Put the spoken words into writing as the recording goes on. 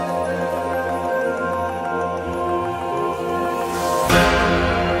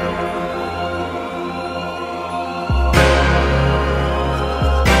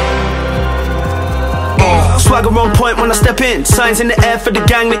Swagger on point when I step in. Signs in the air for the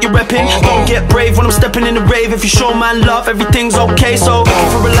gang that you're repping. Don't get brave when I'm stepping in the rave. If you show man love, everything's okay. So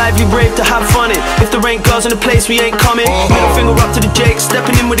looking for a lively rave to have fun in. If there ain't girls in the place, we ain't coming. Middle finger up to the Jake,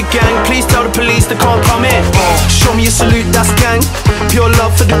 stepping in with the gang. Please tell the police they can't come in. Show me a salute, that's gang. Pure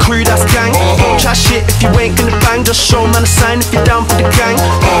love for the crew, that's gang. Don't chat shit if you ain't gonna bang. Just show man a sign if you're down for the gang.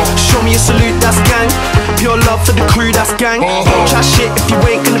 Show me a salute, that's gang. Pure love for the crew, that's gang. Don't chat shit if you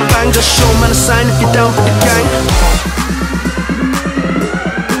ain't gonna bang. Just show man a sign if you're down for the gang.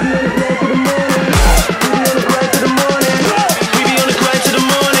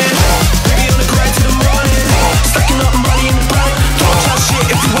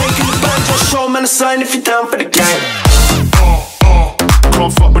 Man a sign if you're down for the gang.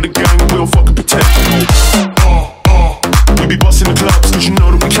 Can't fuck with the gang, we don't fucking pretend. We be busting the clubs, cause you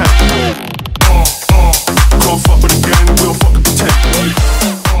know that we can. Can't fuck with the gang, we don't fucking pretend.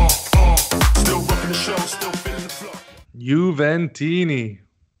 Still rocking the show, still feeling the flow. Juventini.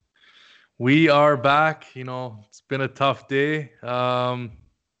 We are back. You know, it's been a tough day.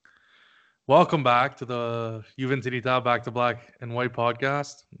 Welcome back to the Juventini Back to Black and White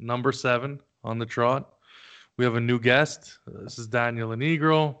podcast, number 7 on the trot. We have a new guest. This is Daniel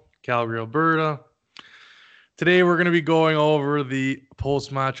Inegro, Calgary, Alberta. Today we're going to be going over the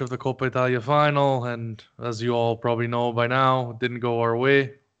post-match of the Coppa Italia final, and as you all probably know by now, it didn't go our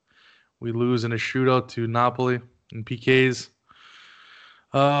way. We lose in a shootout to Napoli in PKs.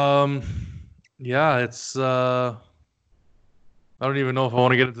 It's I don't even know if I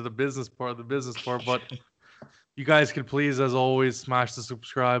want to get into the business part, but you guys can please, as always, smash the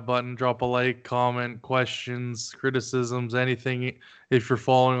subscribe button, drop a like, comment, questions, criticisms, anything. If you're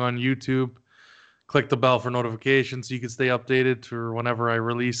following on YouTube, click the bell for notifications so you can stay updated for whenever I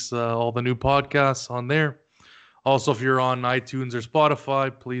release all the new podcasts on there. Also, if you're on iTunes or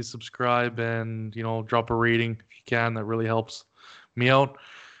Spotify, please subscribe and, drop a rating if you can. That really helps me out.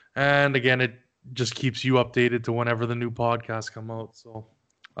 And again, it just keeps you updated to whenever the new podcasts come out. So,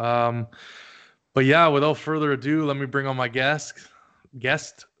 but yeah, without further ado, let me bring on my guest,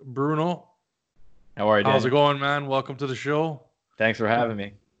 Bruno. How are you, How's Daniel? it going, man? Welcome to the show. Thanks for having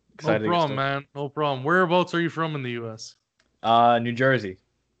me. Excited No problem, man. No problem. Whereabouts are you from in the U.S.? New Jersey,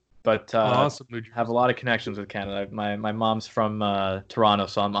 but Awesome, New Jersey. have a lot of connections with Canada. My mom's from Toronto,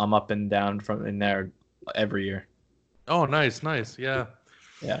 so I'm up and down from in there every year. Oh, nice. Yeah.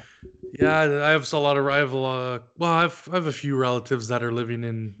 Yeah. Yeah, I have a few relatives that are living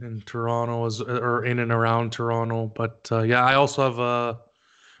in Toronto or in and around Toronto, but I also have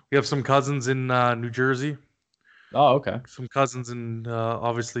we have some cousins in New Jersey. Oh, okay. Some cousins in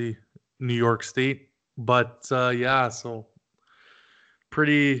obviously New York State, but so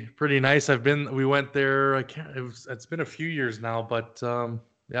pretty nice. We went there. It's been a few years now, but it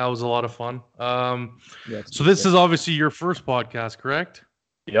was a lot of fun. So this is obviously your first podcast, correct?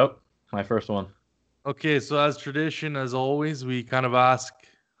 Yep, my first one. Okay, so as tradition, as always, we kind of ask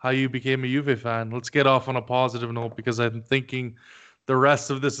how you became a Juve fan. Let's get off on a positive note because I'm thinking the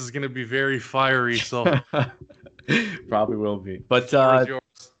rest of this is going to be very fiery. So Probably will be. But floor is yours.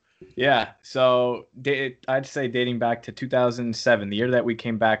 yeah, so I'd say dating back to 2007, the year that we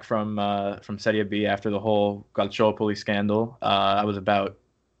came back from Serie B after the whole Calciopoli scandal. I was about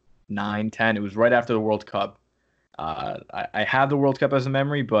 9, 10. It was right after the World Cup. I have the World Cup as a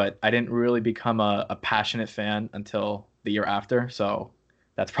memory, but I didn't really become a passionate fan until the year after. So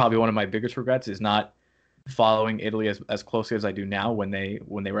that's probably one of my biggest regrets, is not following Italy as closely as I do now when they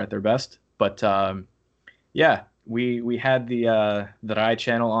were at their best. But we had the Rai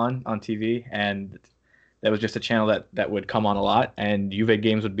channel on TV, and that was just a channel that would come on a lot, and Juve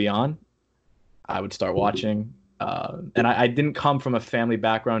games would be on. I would start watching. And I didn't come from a family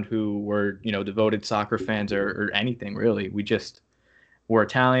background who were, devoted soccer fans or anything, really. We just were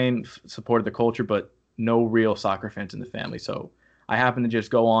Italian, supported the culture, but no real soccer fans in the family. So I happened to just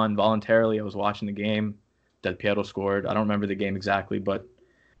go on voluntarily. I was watching the game. Del Piero scored. I don't remember the game exactly, but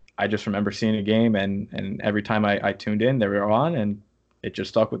I just remember seeing a game, and every time I tuned in, they were on, and it just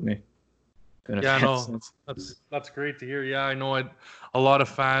stuck with me. That's great to hear. Yeah, I know a lot of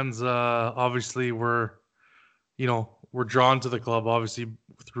fans obviously were drawn to the club, obviously,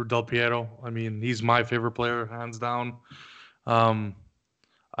 through Del Piero. I mean, he's my favorite player, hands down. I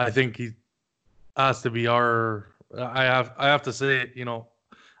think he has to be I have to say,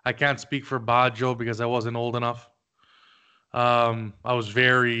 I can't speak for Baggio because I wasn't old enough. I was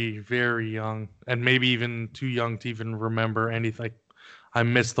very, very young, and maybe even too young to even remember anything. I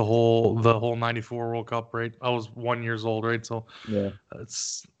missed the whole '94 World Cup, right? I was 1 year old, right? So yeah,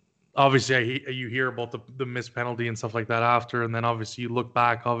 obviously you hear about the missed penalty and stuff like that after, and then obviously you look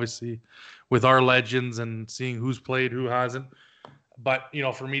back, obviously, with our legends and seeing who's played, who hasn't. But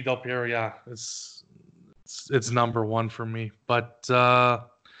for me, Del Piero, yeah, it's number one for me. But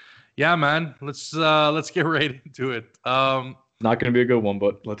yeah, man, let's get right into it. Not going to be a good one,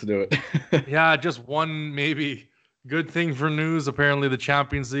 but let's do it. Yeah, just one maybe good thing for news. Apparently, the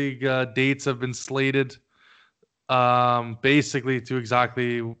Champions League dates have been slated. Basically to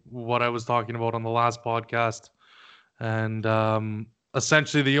exactly what I was talking about on the last podcast. And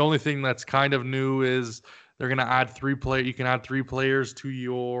essentially the only thing that's kind of new is they're going to add you can add 3 players to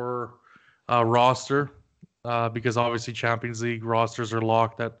your roster because obviously Champions League rosters are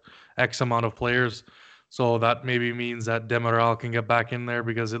locked at X amount of players. So that maybe means that Demiral can get back in there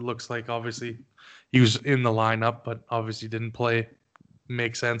because it looks like obviously he was in the lineup, but obviously didn't play.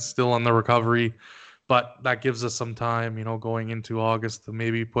 Makes sense, still on the recovery. But that gives us some time, going into August to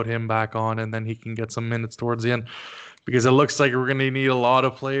maybe put him back on, and then he can get some minutes towards the end. Because it looks like we're going to need a lot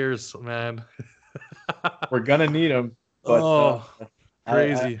of players, man. We're going to need them. But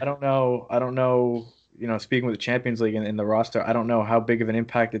crazy. I don't know. Speaking with the Champions League in the roster, I don't know how big of an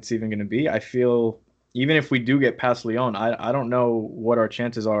impact it's even going to be. I feel even if we do get past Lyon, I don't know what our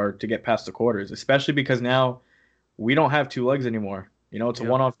chances are to get past the quarters, especially because now we don't have 2 legs anymore. It's a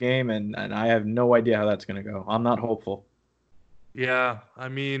one-off game, and I have no idea how that's going to go. I'm not hopeful. Yeah, I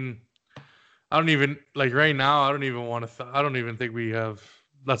mean, I don't even right now. I don't even want to. I don't even think we have.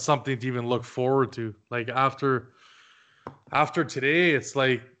 That's something to even look forward to. Like after today, it's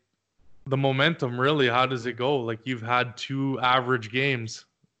like the momentum. Really, how does it go? Like you've had 2 average games,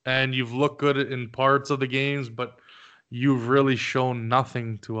 and you've looked good in parts of the games, but you've really shown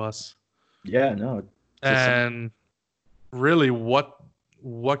nothing to us. Yeah, no. And really,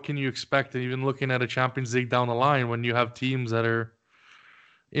 what can you expect? Even looking at a Champions League down the line, when you have teams that are,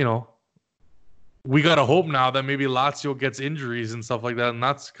 we gotta hope now that maybe Lazio gets injuries and stuff like that, and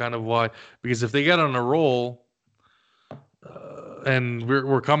that's kind of why. Because if they get on a roll, and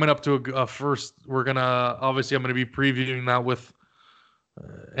we're coming up to a first, I'm gonna be previewing that with,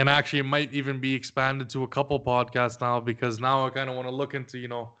 and actually it might even be expanded to a couple podcasts now because now I kind of want to look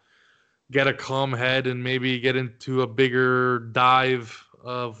into get a calm head and maybe get into a bigger dive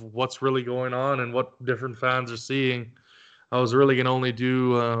of what's really going on and what different fans are seeing. I was really going to only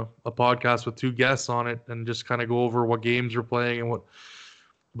do a podcast with 2 guests on it and just kind of go over what games you're playing and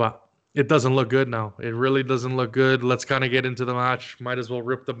but it doesn't look good now. It really doesn't look good. Let's kind of get into the match. Might as well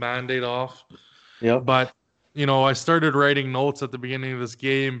rip the Band-Aid off. Yeah. But, I started writing notes at the beginning of this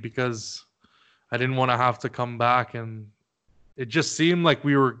game because I didn't want to have to come back, and it just seemed like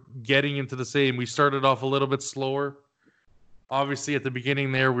we were getting into the same. We started off a little bit slower. Obviously, at the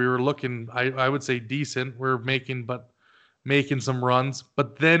beginning there, we were looking, I would say, decent. We're making some runs.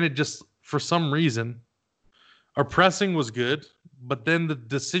 But then it just, for some reason, our pressing was good, but then the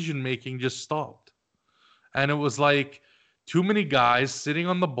decision-making just stopped. And it was like too many guys sitting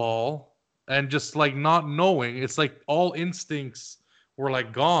on the ball and just like not knowing. It's like all instincts were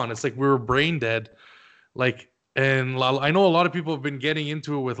like gone. It's like we were brain dead. And I know a lot of people have been getting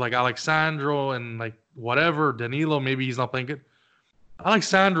into it with like Alexandro and like whatever, Danilo, maybe he's not playing good.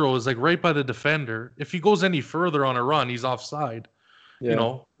 Alexandro is like right by the defender. If he goes any further on a run, he's offside.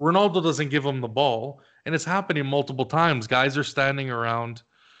 Yeah. Ronaldo doesn't give him the ball, and it's happening multiple times. Guys are standing around.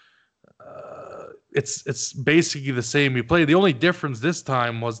 It's basically the same we played. The only difference this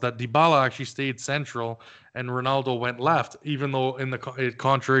time was that Dybala actually stayed central and Ronaldo went left, even though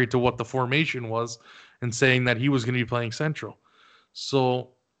contrary to what the formation was, and saying that he was going to be playing central. So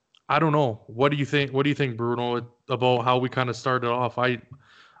I don't know. What do you think? What do you think, Bruno, about how we kind of started off?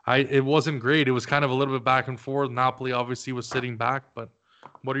 It wasn't great. It was kind of a little bit back and forth. Napoli obviously was sitting back, but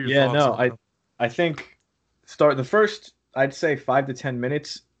what are your thoughts? Yeah, no, I think the first, I'd say 5 to 10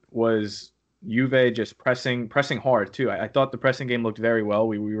 minutes was Juve just pressing hard too. I thought the pressing game looked very well.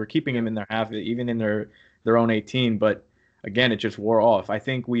 We were keeping them in their half, even in their own 18, but again, it just wore off. I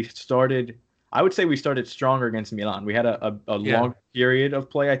think I would say we started stronger against Milan. We had a long period of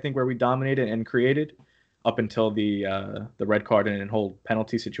play, I think, where we dominated and created up until the red card and whole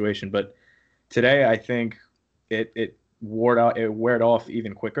penalty situation. But today, I think it wore off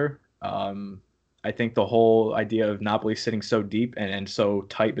even quicker. I think the whole idea of Napoli sitting so deep and so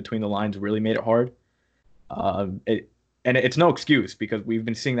tight between the lines really made it hard. It's no excuse because we've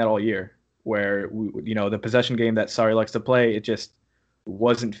been seeing that all year, where the possession game that Sarri likes to play, it just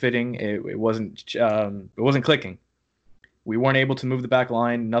wasn't fitting. It wasn't clicking. We weren't able to move the back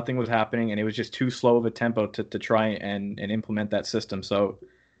line. Nothing was happening, and it was just too slow of a tempo to try and implement that system. So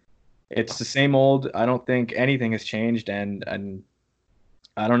it's the same old. I don't think anything has changed, and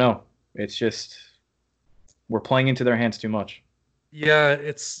I don't know. It's just we're playing into their hands too much. Yeah,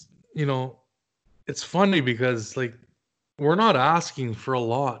 it's it's funny because like we're not asking for a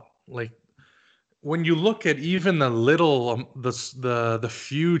lot. Like when you look at even the little the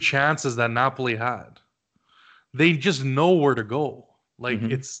few chances that Napoli had, they just know where to go. Like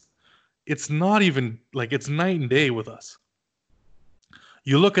Mhm. it's not even like it's night and day with us.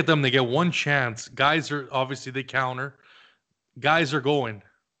 You look at them, they get one chance. Guys are obviously they counter. Guys are going.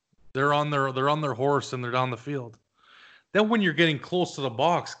 They're on their horse and they're down the field. Then when you're getting close to the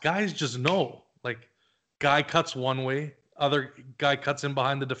box, guys just know. Like guy cuts one way, other guy cuts in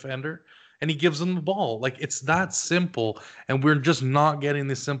behind the defender, and he gives them the ball. Like it's that simple, and we're just not getting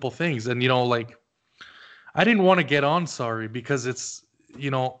these simple things. And like I didn't want to get on sorry because it's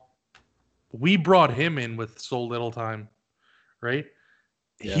we brought him in with so little time, right?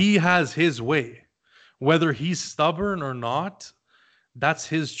 Yeah. He has his way. Whether he's stubborn or not, that's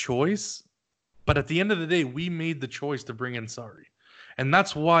his choice. But at the end of the day, we made the choice to bring in Sari. And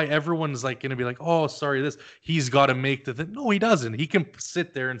that's why everyone's like going to be like, oh, sorry, he's got to make the thing. No, he doesn't. He can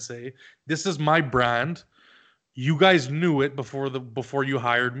sit there and say, this is my brand. You guys knew it before you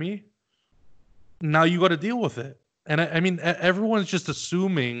hired me. Now you got to deal with it. And I mean, everyone's just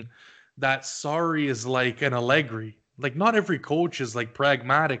assuming that Sari is like an Allegri. Like not every coach is like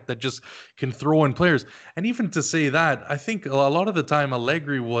pragmatic that just can throw in players. And even to say that, I think a lot of the time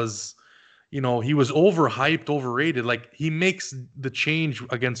Allegri was, he was overhyped, overrated. Like he makes the change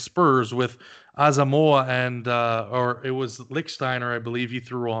against Spurs with Asamoah and or it was Lichtsteiner, I believe he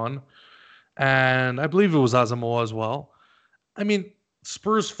threw on, and I believe it was Asamoah as well. I mean,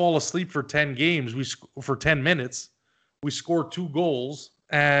 Spurs fall asleep for 10 games. For 10 minutes, we score 2 goals,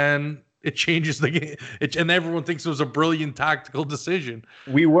 and it changes the game. And everyone thinks it was a brilliant tactical decision.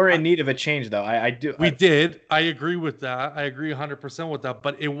 We were in need of a change, though. I do. We did. I agree with that. I agree 100% with that.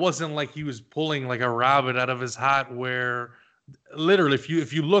 But it wasn't like he was pulling like a rabbit out of his hat. Where literally,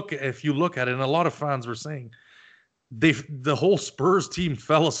 if you look at it, and a lot of fans were saying the whole Spurs team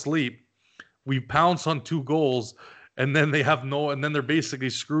fell asleep. We pounce on 2 goals, and then and then they're basically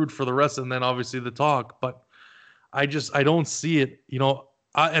screwed for the rest. And then obviously the talk. But I don't see it.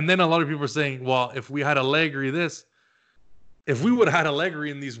 And then a lot of people are saying, well, if we had Allegri if we would have had Allegri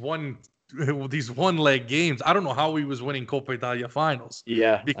in these one leg games, I don't know how he was winning Coppa Italia finals.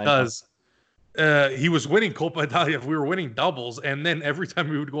 Yeah, because he was winning Coppa Italia if we were winning doubles, and then every time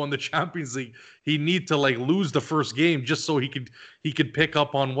we would go in the Champions League, he need to like lose the first game just so he could pick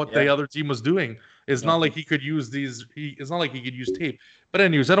up on what the other team was doing. It's not like he could use it's not like he could use tape. But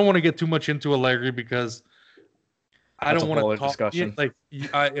anyways, I don't want to get too much into Allegri because I don't want to talk discussion. like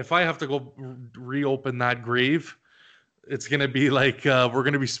if I have to go reopen that grave, it's gonna be like we're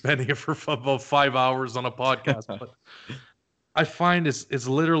gonna be spending it for about 5 hours on a podcast. But I find it's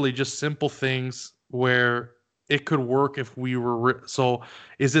literally just simple things where it could work if we were. So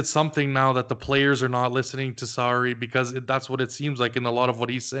is it something now that the players are not listening to Sarri because that's what it seems like in a lot of what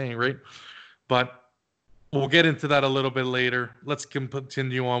he's saying, right? But we'll get into that a little bit later. Let's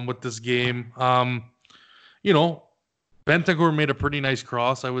continue on with this game. Bentancur made a pretty nice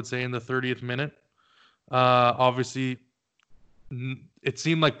cross, I would say, in the 30th minute. Obviously, it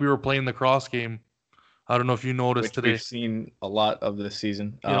seemed like we were playing the cross game. I don't know if you noticed today. We've seen a lot of this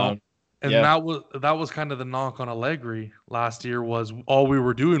season. And that was kind of the knock on Allegri last year was all we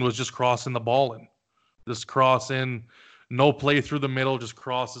were doing was just crossing the ball in. Just cross in, no play through the middle, just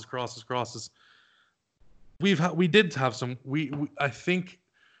crosses. We did have some. I think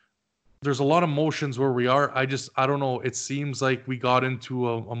there's a lot of motions where we are. I don't know. It seems like we got into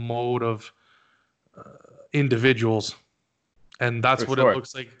a mode of individuals, and that's what it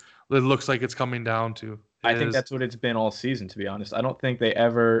looks like. It looks like it's coming down to. I think that's what it's been all season, to be honest. I don't think they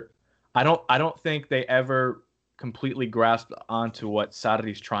ever completely grasped onto what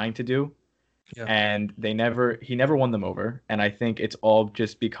Sarri's trying to do. Yeah. And he never won them over. And I think it's all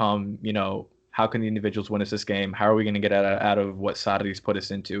just become, how can the individuals win us this game? How are we going to get out of what Sarri's put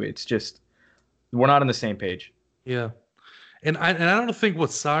us into? It's just, we're not on the same page. Yeah. And I don't think what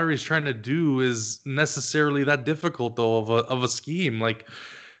Sarri's trying to do is necessarily that difficult, though, of a scheme. Like,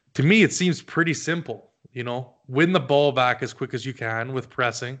 to me, it seems pretty simple. Win the ball back as quick as you can with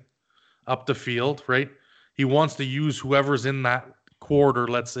pressing up the field, right? He wants to use whoever's in that quarter,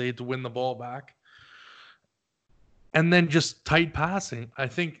 let's say, to win the ball back. And then just tight passing. I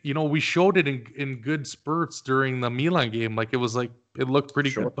think, we showed it in good spurts during the Milan game. Like, it looked pretty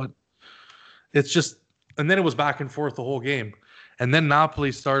good, but it's just, and then it was back and forth the whole game. And then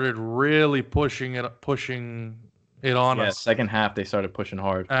Napoli started really pushing it on Yeah, us. second half they started pushing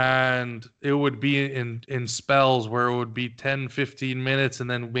hard. And it would be in spells where it would be 10, 15 minutes, and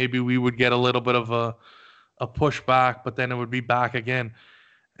then maybe we would get a little bit of a pushback, but then it would be back again.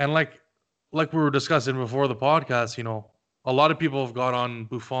 And like we were discussing before the podcast, a lot of people have got on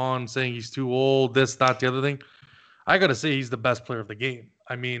Buffon saying he's too old, this, that, the other thing. I gotta say he's the best player of the game.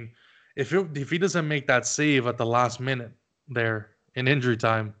 I mean, if he doesn't make that save at the last minute there in injury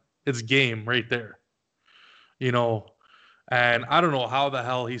time, it's game right there. And I don't know how the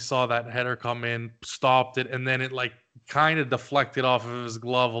hell he saw that header come in, stopped it, and then it like kind of deflected off of his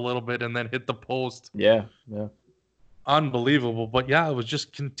glove a little bit and then hit the post. Yeah. Unbelievable. But yeah, it was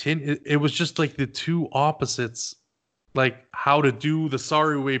just it was just like the two opposites, like how to do the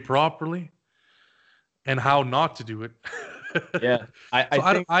Sarri way properly and how not to do it. Yeah.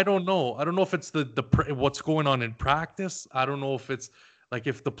 I don't know. I don't know if it's the what's going on in practice. I don't know if it's like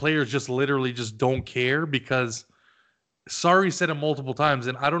if the players just literally just don't care, because Sarri said it multiple times,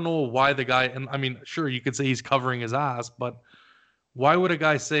 and I don't know why the guy, and I mean, sure, you could say he's covering his ass, but why would a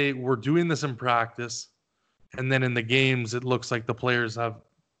guy say we're doing this in practice and then in the games it looks like the players have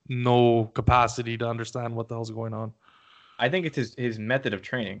no capacity to understand what the hell's going on? I think it's his method of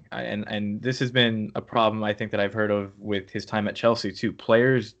training. And this has been a problem I think that I've heard of with his time at Chelsea too.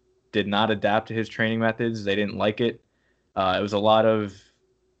 Players did not adapt to his training methods. They didn't like it. It was a lot of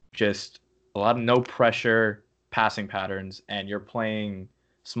no pressure passing patterns, and you're playing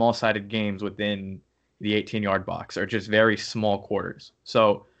small-sided games within the 18-yard box, or just very small quarters.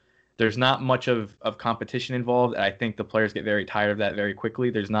 So there's not much of competition involved. I think the players get very tired of that very quickly.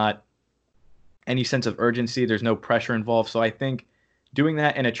 There's not any sense of urgency. There's no pressure involved. So I think doing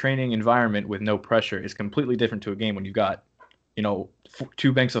that in a training environment with no pressure is completely different to a game when you've got,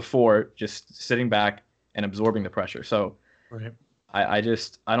 two banks of four just sitting back and absorbing the pressure. So Right. I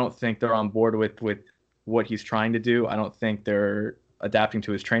don't think they're on board with what he's trying to do. I don't think they're adapting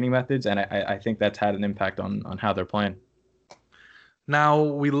to his training methods, and I think that's had an impact on how they're playing. Now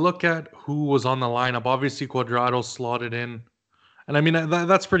we look at who was on the lineup. Obviously, Cuadrado slotted in, and I mean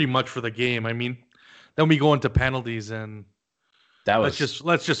that's pretty much for the game. I mean, then we go into penalties, and let's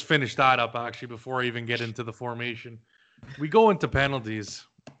just finish that up actually before I even get into the formation. We go into penalties.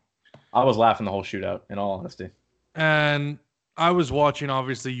 I was laughing the whole shootout, in all honesty. And I was watching,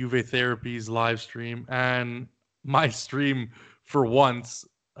 obviously, Juve Therapy's live stream, and my stream, for once,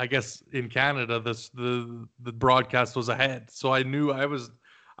 I guess in Canada, the broadcast was ahead. So I knew I was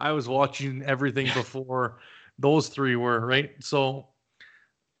watching everything before those three were, right? So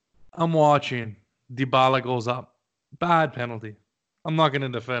I'm watching. Dybala goes up. Bad penalty. I'm not going to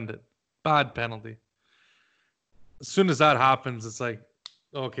defend it. Bad penalty. As soon as that happens, it's like,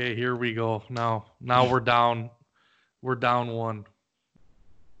 okay, here we go. Now we're down. We're down one.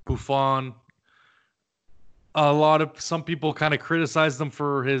 Buffon. Some people kind of criticize him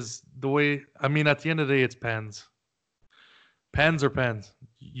for the way. I mean, at the end of the day, it's pens. Pens are pens.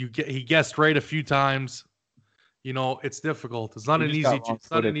 He guessed right a few times. It's difficult. It's not an easy.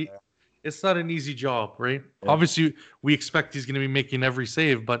 It's not an easy job, right? Yeah. Obviously, we expect he's going to be making every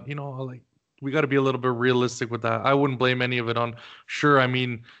save, but we got to be a little bit realistic with that. I wouldn't blame any of it on. Sure, I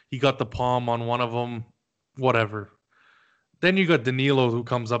mean, he got the palm on one of them. Whatever. Then you got Danilo who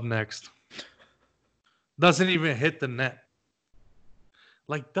comes up next. Doesn't even hit the net.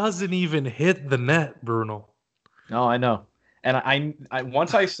 Doesn't even hit the net, Bruno. No, I know. And I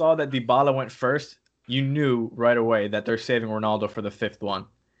once I saw that Dybala went first, you knew right away that they're saving Ronaldo for the fifth one.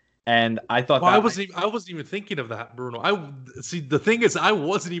 And I thought I wasn't even thinking of that, Bruno. The thing is, I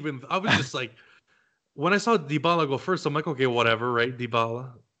was just like, when I saw Dybala go first, I'm like, okay, whatever, right? Dybala,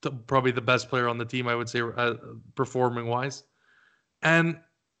 probably the best player on the team, I would say, performing wise. And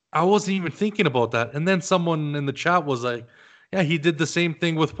I wasn't even thinking about that. And then someone in the chat was like, yeah, he did the same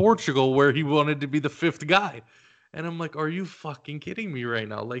thing with Portugal where he wanted to be the fifth guy. And I'm like, are you fucking kidding me right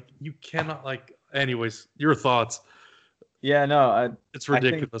now? You cannot, anyways, your thoughts. Yeah, no. It's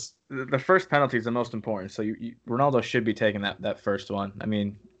ridiculous. The first penalty is the most important. So Ronaldo should be taking that first one. I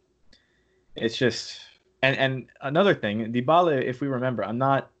mean, it's just... And another thing, Dybala, if we remember, I'm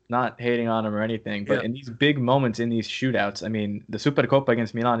not hating on him or anything, but in these big moments in these shootouts, I mean, the Supercoppa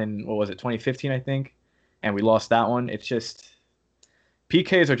against Milan in, 2015, I think, and we lost that one. It's just,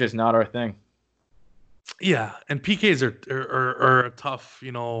 PKs are just not our thing. Yeah, and PKs are tough,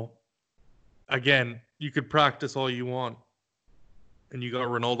 Again, you could practice all you want, and you got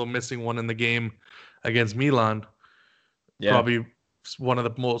Ronaldo missing one in the game against Milan. Yeah. Probably one of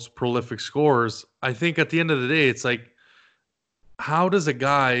the most prolific scorers. I think at the end of the day, it's like, how does a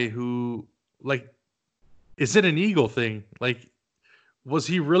guy who, is it an ego thing? Was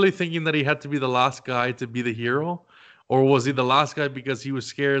he really thinking that he had to be the last guy to be the hero? or was he the last guy because he was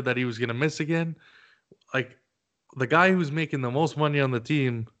scared that he was gonna miss again? Like the guy who's making the most money on the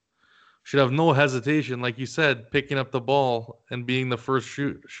team should have no hesitation, like you said, picking up the ball and being the first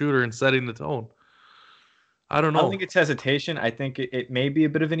shooter and setting the tone. I don't know. I don't think it's hesitation. I think it may be a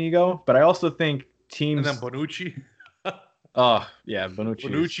bit of an ego, but I also think And teams. then Bonucci. Oh yeah, Bonucci.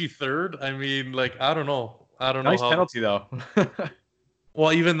 Bonucci third. I mean, like, I don't know. I don't know. Nice penalty though.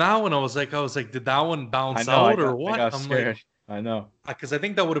 Well, even that one, I was like, did that one bounce I know. out or what? I got I'm scared. like, I know. because I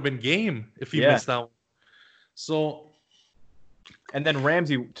think that would have been game if he Yeah. missed that one. So And then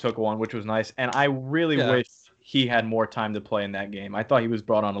Ramsey took one, which was nice. And I really Yeah. wish he had more time to play in that game. I thought he was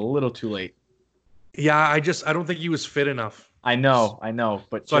brought on a little too late. yeah, I don't think he was fit enough. I know,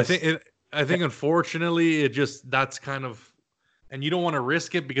 but So just, I think unfortunately that's kind of, and you don't want to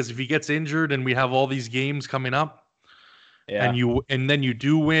risk it because if he gets injured and we have all these games coming up, yeah, and then you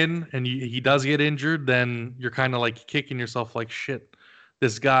do win and he does get injured, then you're kind of like kicking yourself like shit.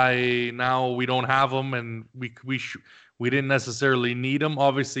 This guy now we don't have him and we didn't necessarily need him.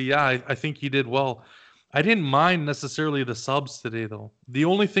 Obviously, yeah, I think he did well. I didn't mind necessarily the subs today though. The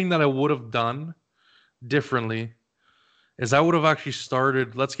only thing that I would have done differently is I would have actually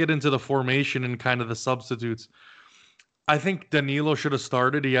started. Let's get into the formation and kind of the substitutes. I think Danilo should have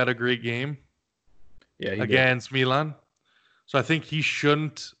started. He had a great game yeah, he did. against Milan. So I think he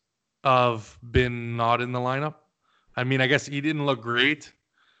shouldn't have been not in the lineup. I mean, I guess he didn't look great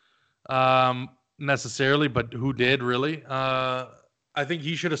necessarily, but who did really? I think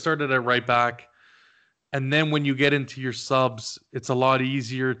he should have started at right back. And then when you get into your subs, it's a lot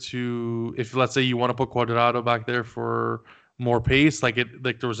easier to, if let's say you want to put Cuadrado back there for more pace, like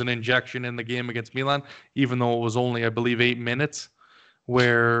there was an injection in the game against Milan, even though it was only, I believe, 8 minutes,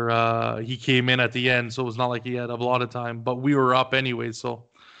 where he came in at the end, so it was not like he had a lot of time. But we were up anyway, so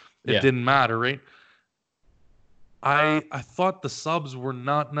it didn't matter, right? I thought the subs were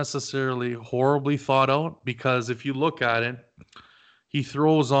not necessarily horribly thought out because if you look at it, he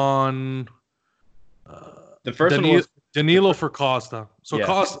throws on. The first one was Danilo for Costa. So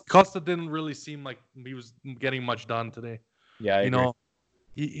Yeah. Costa didn't really seem like he was getting much done today. yeah, I You agree. know,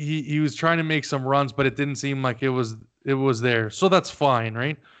 he was trying to make some runs, but it didn't seem like it was there. So that's fine,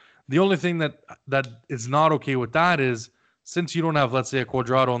 right? The only thing that is not okay with that is since you don't have, let's say, a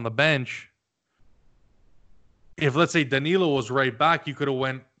Cuadrado on the bench. If let's say Danilo was right back, you could have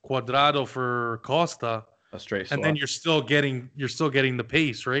went Cuadrado for Costa. a straight swap. And then you're still getting the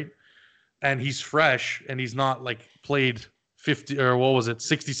pace, right? And he's fresh and he's not like played 50 or what was it,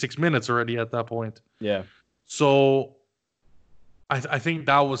 66 minutes already at that point. yeah, So I think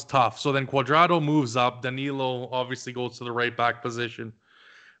that was tough. So then Cuadrado moves up. Danilo obviously goes to the right back position.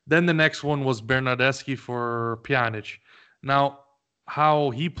 Then the next one was Bernardeschi for Pjanic. Now,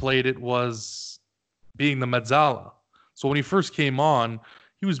 how he played it was being the mezzala. So when he first came on,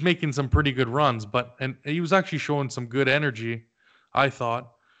 he was making some pretty good runs, and he was actually showing some good energy, I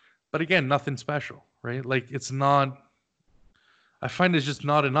thought. But again, nothing special, right? Like it's not. I find it's just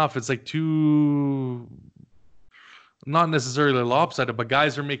not enough. It's like too, not necessarily lopsided, but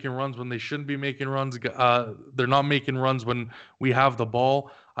guys are making runs when they shouldn't be making runs. They're not making runs when we have the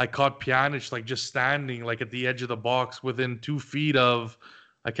ball. I caught Pjanic like just standing like at the edge of the box within 2 feet of.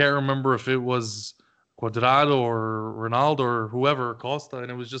 I can't remember if it was Cuadrado or Ronaldo or whoever, Costa,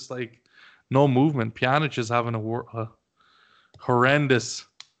 and it was just like no movement. Pjanic is having a horrendous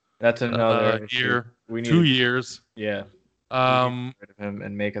that's another issue. year, We need 2 years. Yeah, we need to get rid of him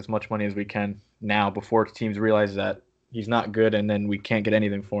and make as much money as we can now before teams realize that he's not good, and then we can't get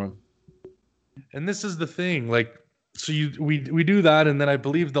anything for him. And this is the thing, like, so we do that, and then I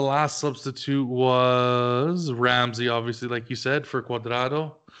believe the last substitute was Ramsey, obviously, like you said, for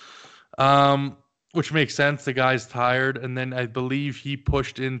Cuadrado, which makes sense. The guy's tired, and then I believe he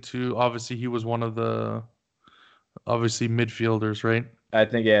pushed into. Obviously, he was one of the midfielders, right? I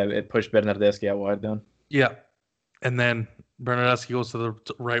think it pushed Bernardeschi out wide down. Yeah, and then Bernardeschi goes to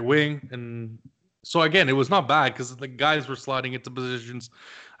the right wing, and so again, it was not bad because the guys were sliding into positions.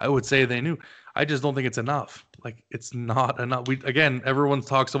 I would say they knew. I just don't think it's enough. Like it's not enough. Everyone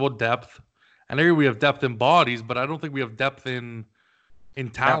talks about depth, and here we have depth in bodies, but I don't think we have depth in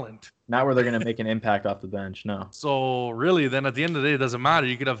talent. Not where they're going to make an impact off the bench. No. So really, then at the end of the day, it doesn't matter.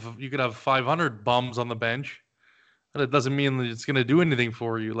 You could have 500 bums on the bench, but it doesn't mean that it's going to do anything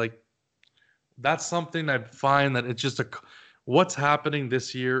for you. Like that's something I find that it's just what's happening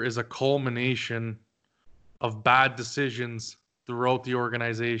this year is a culmination of bad decisions throughout the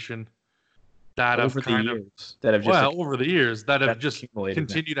organization that over have the kind years that have just over the years that have that just accumulated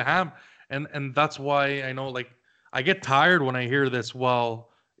continued to happen. And that's why I know, like, I get tired when I hear this. Well,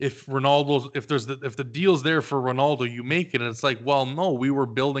 if the deal's there for Ronaldo, you make it. And it's like, well, no, we were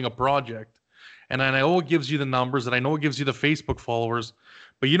building a project. And I know it gives you the numbers, and I know it gives you the Facebook followers.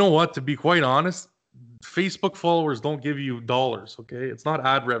 But you know what? To be quite honest, Facebook followers don't give you dollars, okay? It's not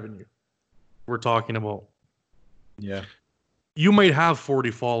ad revenue we're talking about. Yeah. You might have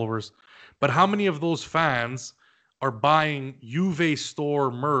 40 followers, but how many of those fans are buying Juve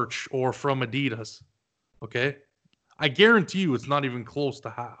store merch or from Adidas? Okay? I guarantee you it's not even close to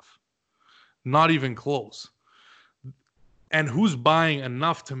half. Not even close. And who's buying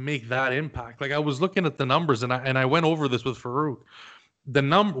enough to make that impact? Like, I was looking at the numbers, and I went over this with Farouk.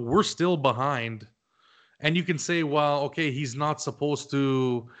 We're still behind. And you can say, well, okay, he's not supposed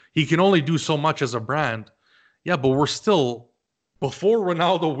to, he can only do so much as a brand. Yeah, but we're still, before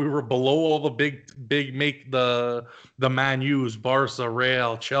Ronaldo, we were below all the big make the Man U's, Barca,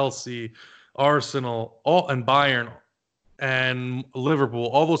 Real, Chelsea, Arsenal, and Bayern, and Liverpool,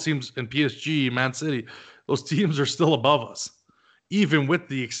 all those teams, and PSG, Man City. Those teams are still above us, even with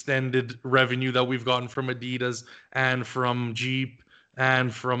the extended revenue that we've gotten from Adidas and from Jeep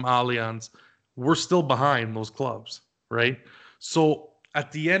and from Allianz. We're still behind those clubs, right? So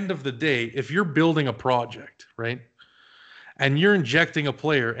at the end of the day, if you're building a project, right, and you're injecting a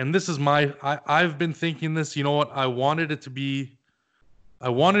player, and this is I've been thinking this, you know what? I wanted it to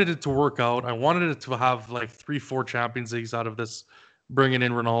work out. I wanted it to have like 3-4 Champions Leagues out of this, bringing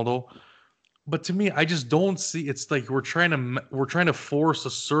in Ronaldo. But to me, I just don't see. It's like we're trying to force a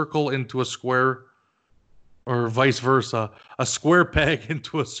circle into a square, or vice versa, a square peg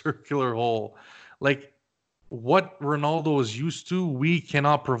into a circular hole. Like, what Ronaldo is used to, we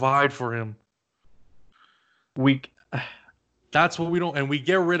cannot provide for him. That's what we don't, and we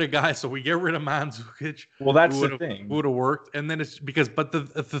get rid of guys. So we get rid of Mandzukic. Well, that's the thing. Who would have worked, and then it's because. But the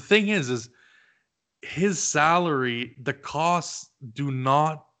thing is his salary, the costs do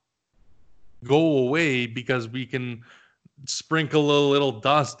not go away because we can sprinkle a little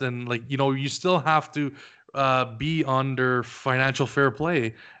dust, and you still have to be under financial fair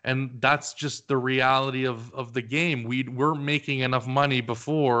play, and that's just the reality of the game. We're making enough money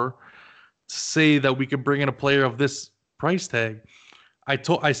before to say that we could bring in a player of this price tag.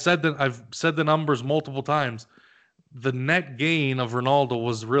 I've said the numbers multiple times. The net gain of Ronaldo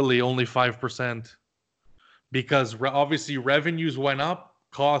was really only 5%, because obviously revenues went up,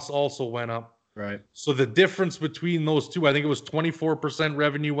 costs also went up. Right. So the difference between those two, I think it was 24%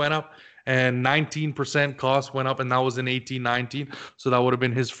 revenue went up and 19% cost went up, and that was in 18-19. So that would have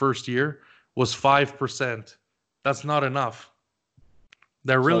been his first year, was 5%. That's not enough.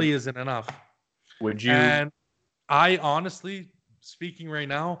 There really isn't enough. Would you? And I honestly, speaking right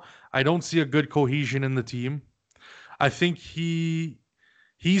now, I don't see a good cohesion in the team. I think he's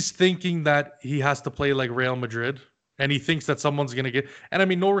thinking that he has to play like Real Madrid, and he thinks that someone's going to get. And I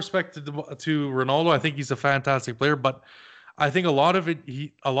mean, no respect to Ronaldo. I think he's a fantastic player, but I think a lot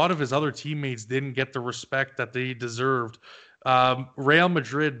of his other teammates didn't get the respect that they deserved. Real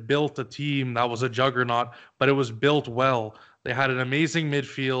Madrid built a team that was a juggernaut, but it was built well. They had an amazing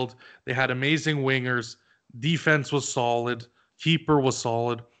midfield. They had amazing wingers. Defense was solid. Keeper was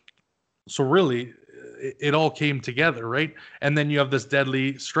solid. So really, it all came together, right? And then you have this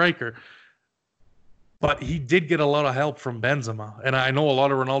deadly striker. But he did get a lot of help from Benzema. And I know a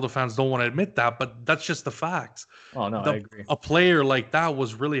lot of Ronaldo fans don't want to admit that, but that's just the facts. Oh, no, I agree. A player like that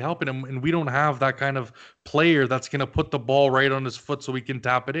was really helping him, and we don't have that kind of player that's going to put the ball right on his foot so he can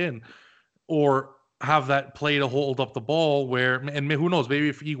tap it in, or have that play to hold up the ball and who knows, maybe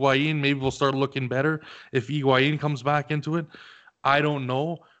if Higuain, maybe we'll start looking better if Higuain comes back into it. I don't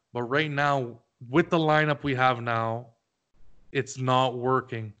know. But right now, with the lineup we have now, it's not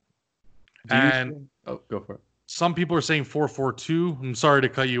working. Go for it. Some people are saying 4-4-2. I'm sorry to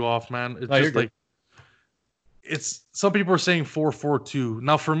cut you off, man. It's just like some people are saying 4-4-2.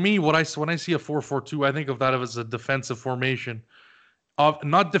 Now, for me, when I see a 4-4-2, I think of that as a defensive formation.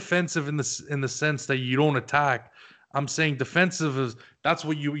 Not defensive in the sense that you don't attack. I'm saying defensive is that's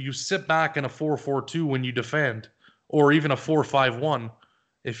what you sit back in a 4-4-2 when you defend, or even a 4-5-1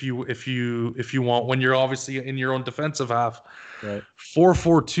 if you want, when you're obviously in your own defensive half. Right.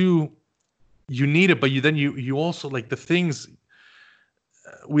 4-4-2. You need it, but you also, like, the things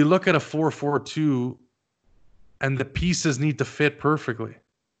we look at a 4-4-2, and the pieces need to fit perfectly,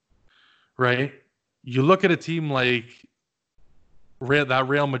 right? You look at a team like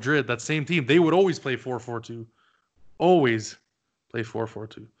Real Madrid, that same team, they would always play 4-4-2, always play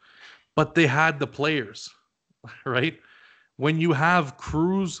 4-4-2, but they had the players, right? When you have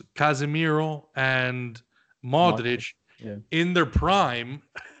Cruz, Casemiro, and Modric in their prime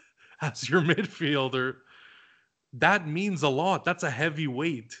as your midfielder, that means a lot. That's a heavy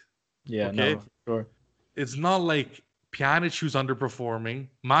weight. Yeah, Okay. no, for sure. It's not like Pjanic, who's underperforming,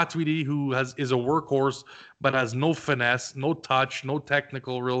 Matuidi, who is a workhorse but has no finesse, no touch, no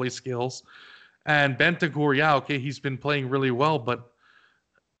technical really skills, and Bentancur. Yeah, okay, he's been playing really well, but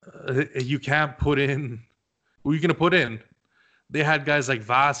you can't put in. Who are you gonna put in? They had guys like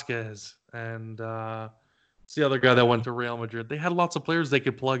Vasquez and it's the other guy that went to Real Madrid. They had lots of players they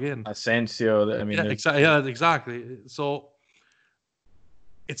could plug in. Asensio. I mean, Yeah, exactly. So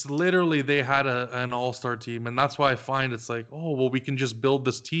it's literally they had an all-star team, and that's why I find it's like, oh, well, we can just build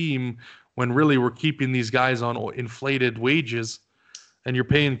this team when really we're keeping these guys on inflated wages, and you're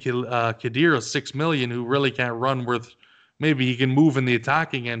paying Khedira $6 million, who really can't run worth. Maybe he can move in the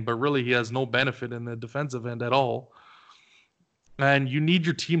attacking end, but really he has no benefit in the defensive end at all. And you need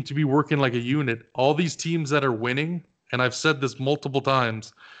your team to be working like a unit. All these teams that are winning, and I've said this multiple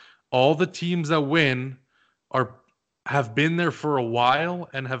times, all the teams that win have been there for a while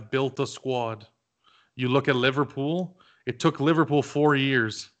and have built a squad. You look at Liverpool, it took Liverpool 4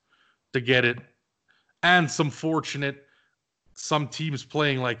 years to get it. And some teams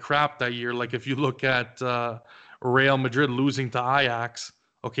playing like crap that year. Like if you look at Real Madrid losing to Ajax,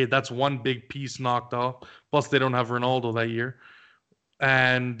 okay, that's one big piece knocked off. Plus they don't have Ronaldo that year.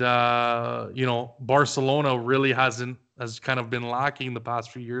 And, Barcelona really has kind of been lacking the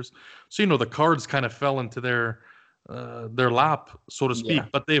past few years. So, the cards kind of fell into their lap, so to speak. Yeah.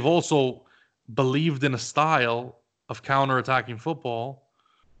 But they've also believed in a style of counter-attacking football,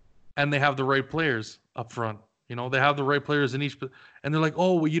 and they have the right players up front. They have the right players in each. And they're like,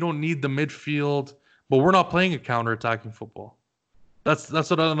 oh, well, you don't need the midfield. But we're not playing a counter-attacking football. That's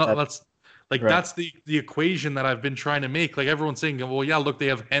what Like, right. That's the equation that I've been trying to make. Like, everyone's saying, well, yeah, look, they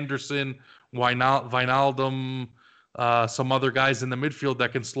have Henderson, Wijnaldum, some other guys in the midfield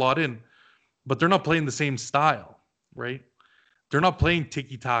that can slot in. But they're not playing the same style, right? They're not playing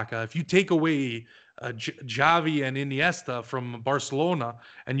tiki-taka. If you take away Xavi and Iniesta from Barcelona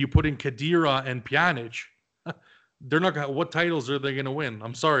and you put in Khedira and Pjanic, they're not. What titles are they going to win?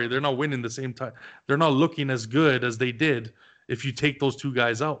 I'm sorry, they're not winning the same time. They're not looking as good as they did if you take those two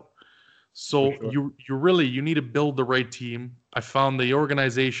guys out. So sure. you need to build the right team. I found the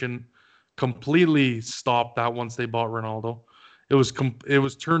organization completely stopped that once they bought Ronaldo. It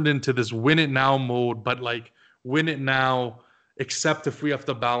was turned into this win it now mode, but like win it now, except if we have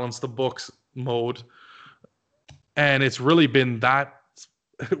to balance the books mode. And it's really been that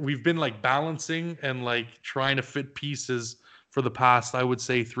we've been like balancing and like trying to fit pieces for the past, I would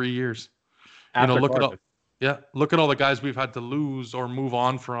say, 3 years. Look at all the guys we've had to lose or move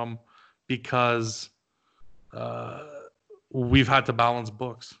on from because we've had to balance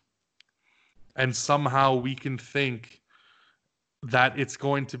books. And somehow we can think that it's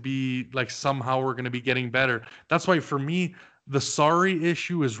going to be like somehow we're going to be getting better. That's why for me, the Sarri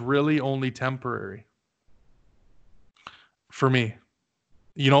issue is really only temporary. For me.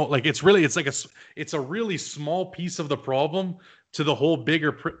 It's a really small piece of the problem to the whole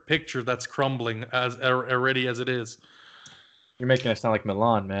bigger picture that's crumbling as already as it is. You're making it sound like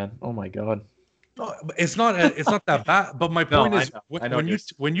Milan, man. Oh my God. No, it's not that bad. But my point is,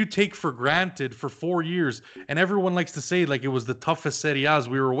 when you take for granted for 4 years, and everyone likes to say like it was the toughest Serie A's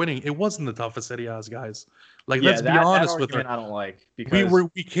we were winning. It wasn't the toughest Serie A's, guys. Like let's be honest with it. I don't like because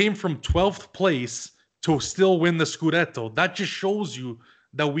we came from 12th place to still win the Scudetto. That just shows you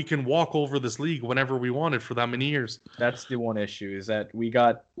that we can walk over this league whenever we wanted for that many years. That's the one issue, is that we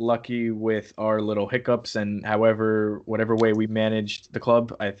got lucky with our little hiccups, and whatever way we managed the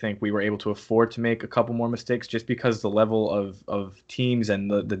club, I think we were able to afford to make a couple more mistakes just because the level of teams and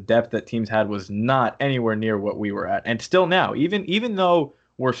the depth that teams had was not anywhere near what we were at. And still now, even though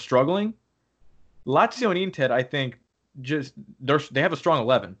we're struggling, Lazio and Inter, I think, they have a strong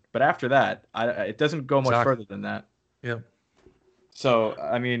 11. But after that, it doesn't go much further than that. Yeah. So,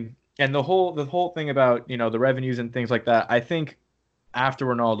 I mean, and the whole thing about, the revenues and things like that, I think after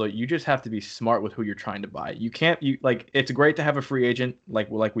Ronaldo, you just have to be smart with who you're trying to buy. It's great to have a free agent like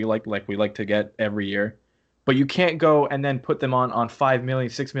we like to get every year, but you can't go and then put them on $5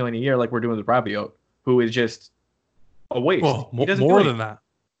 million, $6 million a year like we're doing with Rabiot, who is just a waste. Well, more than that.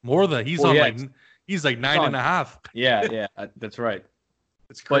 He's like 9.5. Yeah, that's right.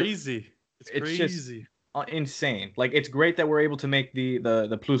 It's crazy. It's crazy. Just insane. Like, it's great that we're able to make the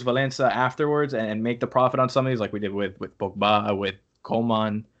plus valenza afterwards and make the profit on some of these, like we did with Pogba, with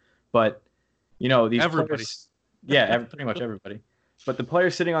Coman, but these everybody. Players, pretty much everybody. But the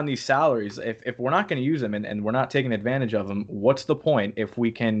players sitting on these salaries, if we're not going to use them and we're not taking advantage of them, what's the point if we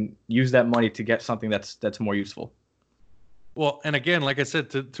can use that money to get something that's more useful? Well, and again, like I said,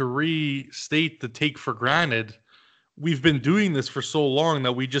 to restate the take for granted, we've been doing this for so long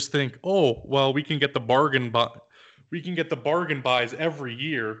that we just think, oh, well, we can get the bargain buys every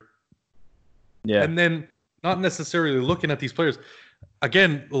year. Yeah. And then not necessarily looking at these players.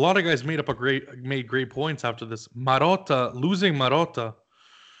 Again, a lot of guys made great points after this. Losing Marotta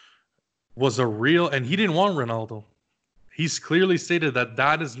was a real, and he didn't want Ronaldo. He's clearly stated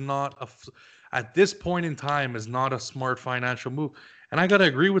that is not at this point in time is not a smart financial move. And I got to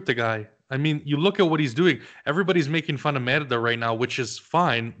agree with the guy. I mean, you look at what he's doing. Everybody's making fun of Merida right now, which is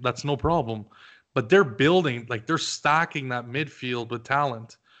fine. That's no problem. But they're building, like they're stacking that midfield with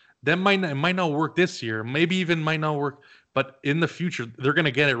talent. It might not work this year. Maybe even might not work. But in the future, they're going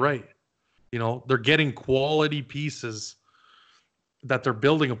to get it right. You know, they're getting quality pieces that they're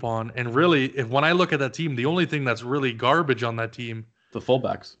building upon. And really, when I look at that team, the only thing that's really garbage on that team The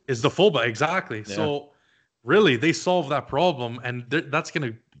fullbacks. is the fullback. Exactly. Yeah. So really, they solve that problem, and that's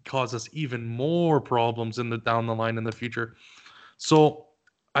going to cause us even more problems down the line in the future. So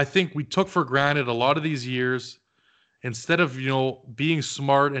I think we took for granted a lot of these years. Instead of, being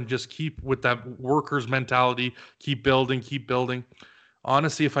smart and just keep with that workers mentality, keep building.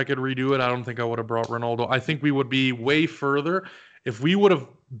 Honestly, if I could redo it, I don't think I would have brought Ronaldo. I think we would be way further if we would have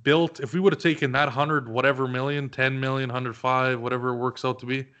taken that 100 whatever million, 10 million, 105, whatever it works out to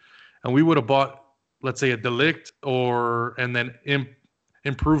be, and we would have bought, let's say, a De Ligt and then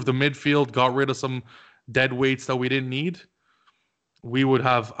improved the midfield, got rid of some dead weights that we didn't need. We would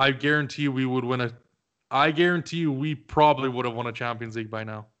have. I guarantee you, we probably would have won a Champions League by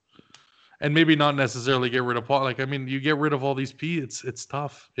now. And maybe not necessarily get rid of Paul. Like, I mean, you get rid of all these it's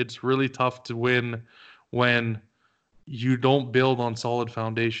tough. It's really tough to win when you don't build on solid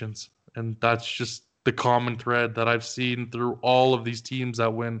foundations. And that's just the common thread that I've seen through all of these teams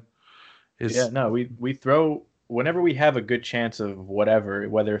that win. We throw whenever we have a good chance of whatever,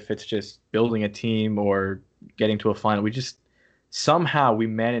 whether if it's just building a team or getting to a final, somehow we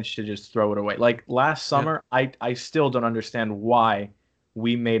managed to just throw it away. Like last summer, I still don't understand why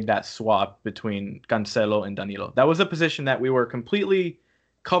we made that swap between Cancelo and Danilo. That was a position that we were completely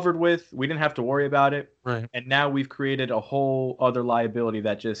covered with. We didn't have to worry about it. Right. And now we've created a whole other liability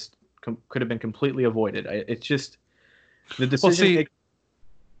that just could have been completely avoided. It's just the decision.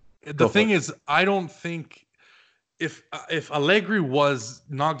 The thing is, I don't think if Allegri was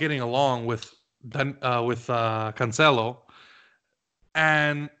not getting along with Cancelo,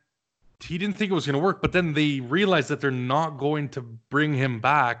 and he didn't think it was going to work, but then they realized that they're not going to bring him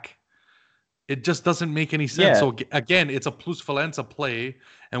back, it just doesn't make any sense. Yeah. So again, it's a plusvalenza play,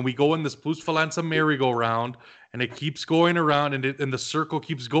 and we go in this plusvalenza merry-go-round, and it keeps going around, and the circle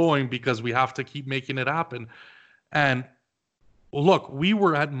keeps going because we have to keep making it happen. And look, we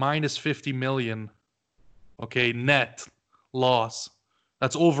were at minus 50 million, okay, net loss.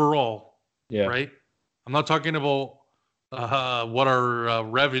 That's overall, right? I'm not talking about what our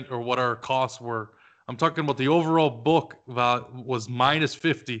revenue or what our costs were. I'm talking about the overall book value was minus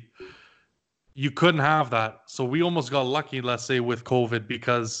 50. You couldn't have that. So we almost got lucky, let's say, with COVID,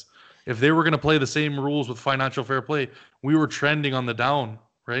 because if they were going to play the same rules with financial fair play, we were trending on the down,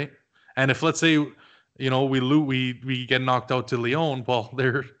 right? And if, let's say, we get knocked out to Lyon, well,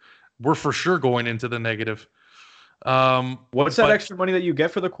 we're for sure going into the negative. What's that extra money that you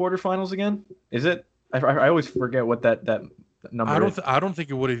get for the quarterfinals again? Is it? I always forget what that number is. I don't think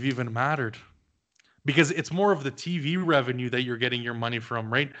it would have even mattered, because it's more of the TV revenue that you're getting your money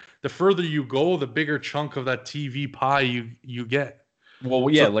from, right? The further you go, the bigger chunk of that TV pie you get. Well,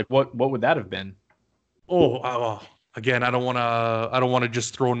 yeah, so, like what would that have been? Again, I don't want to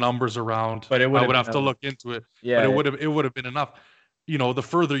just throw numbers around. But I would have to look into it. Yeah, but it would have been enough. The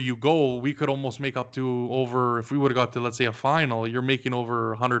further you go, we could almost make up to over, if we would have got to, let's say, a final, you're making over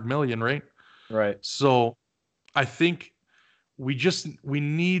 100 million, right? Right. So I think what we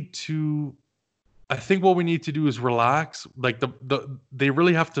need to do is relax. Like they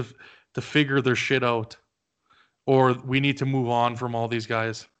really have to figure their shit out, or we need to move on from all these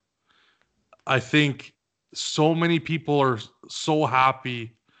guys. I think so many people are so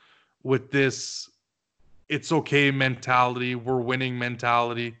happy with this it's okay mentality, we're winning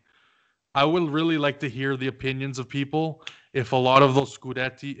mentality. I would really like to hear the opinions of people. If a lot of those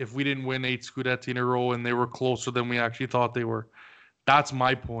Scudetti, if we didn't win 8 Scudetti in a row and they were closer than we actually thought they were, that's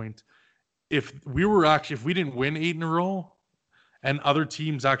my point. If we didn't win 8 in a row and other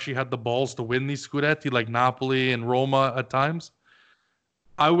teams actually had the balls to win these Scudetti, like Napoli and Roma at times,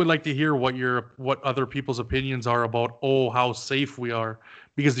 I would like to hear what other people's opinions are about, how safe we are.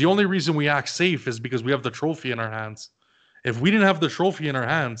 Because the only reason we act safe is because we have the trophy in our hands. If we didn't have the trophy in our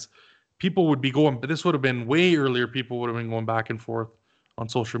hands, people would be going, but this would have been way earlier. People would have been going back and forth on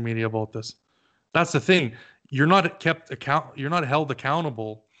social media about this. That's the thing. you're you're not held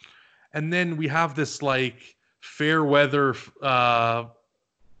accountable. And then we have this like fair weather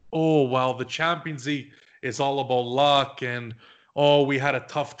oh well, the Champions League is all about luck, and oh, we had a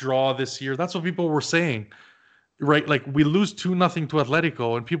tough draw this year. That's what people were saying, right? Like we lose 2-0 to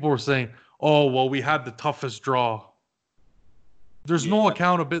Atletico, and people were saying, oh well, we had the toughest draw. There's no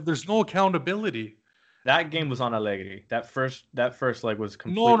accountability. There's no accountability. That game was on Allegri. That first leg was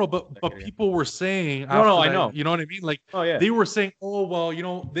completely. No, but people were saying. No, I that, know. You know what I mean? Like, oh yeah, they were saying, oh well, you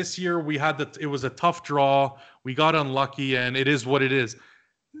know, this year we had it was a tough draw. We got unlucky, and it is what it is.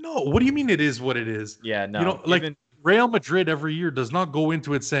 No, what do you mean it is what it is? Yeah, no. You know, like Real Madrid every year does not go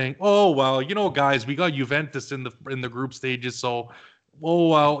into it saying, oh well, you know, guys, we got Juventus in the group stages, so oh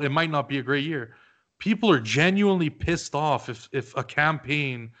well, it might not be a great year. People are genuinely pissed off if a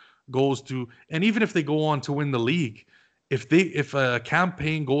campaign goes to, and even if they go on to win the league, if a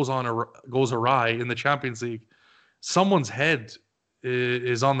campaign goes awry in the Champions League, someone's head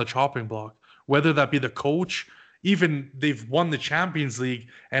is on the chopping block, whether that be the coach. Even they've won the Champions League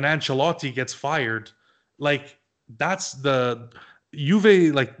and Ancelotti gets fired. Like, that's the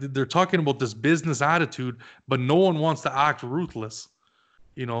Juve, like they're talking about this business attitude, but no one wants to act ruthless.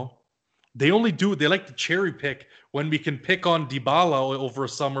 You know, they like to cherry pick when we can pick on Dybala over a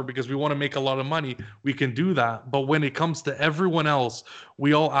summer because we want to make a lot of money. We can do that. But when it comes to everyone else,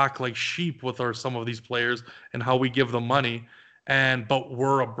 we all act like sheep with some of these players and how we give them money. But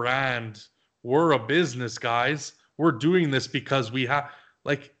we're a brand. We're a business, guys. We're doing this because we have,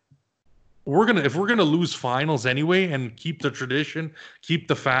 like, if we're gonna lose finals anyway and keep the tradition, keep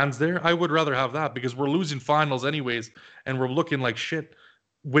the fans there, I would rather have that because we're losing finals anyways, and we're looking like shit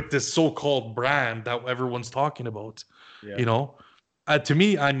with this so-called brand that everyone's talking about. Yeah. You know, to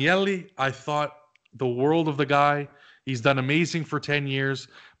me, Agnelli, I thought the world of the guy. He's done amazing for 10 years,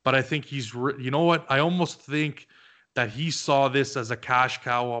 but I think you know what? I almost think that he saw this as a cash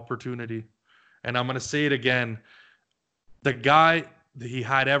cow opportunity. And I'm going to say it again. The guy, he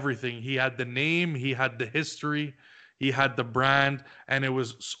had everything. He had the name, he had the history, he had the brand, and it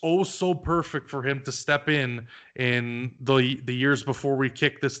was so perfect for him to step in the years before we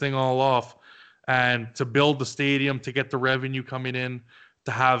kicked this thing all off and to build the stadium, to get the revenue coming in,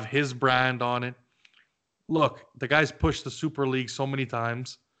 to have his brand on it. Look, the guy's pushed the Super League so many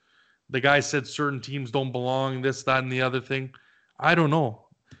times. The guy said certain teams don't belong, this, that, and the other thing. I don't know.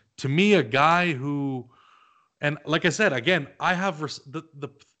 To me, a guy who, and like I said, again, I have the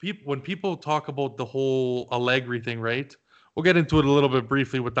people, when people talk about the whole Allegri thing, right? We'll get into it a little bit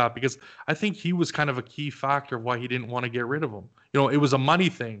briefly with that because I think he was kind of a key factor of why he didn't want to get rid of him. You know, it was a money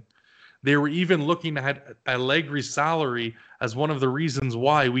thing. They were even looking at Allegri's salary as one of the reasons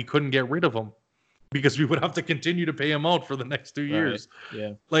why we couldn't get rid of him, because we would have to continue to pay him out for the next 2 years. Right.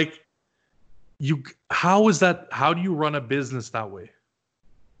 Yeah. Like, how is that? How do you run a business that way?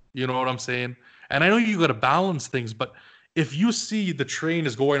 You know what I'm saying? And I know you got to balance things, but if you see the train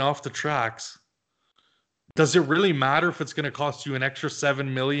is going off the tracks, does it really matter if it's going to cost you an extra $7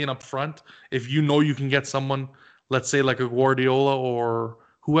 million up front if you know you can get someone, let's say like a Guardiola or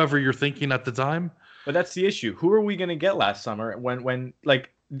whoever you're thinking at the time? But that's the issue. Who are we going to get last summer when like,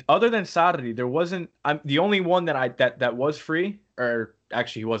 other than Sarri, there wasn't. The only one that was free, or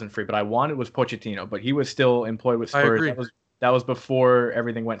actually he wasn't free, but I wanted was Pochettino, but he was still employed with Spurs. I agree. That was before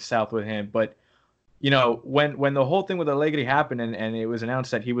everything went south with him. But you know, when the whole thing with Allegri happened and it was announced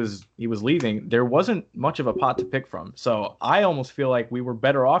that he was leaving, there wasn't much of a pot to pick from. So I almost feel like we were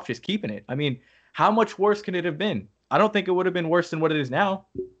better off just keeping it. I mean, how much worse can it have been? I don't think it would have been worse than what it is now.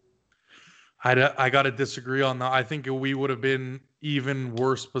 I got to disagree on that. I think we would have been even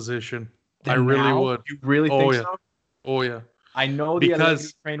worse position. Then I really now? would. You really think yeah. so? Oh yeah. I know the Allegri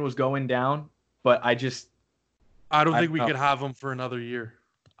train was going down, but I don't think we could have him for another year.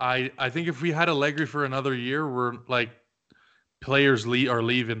 I think if we had Allegri for another year, we're like players are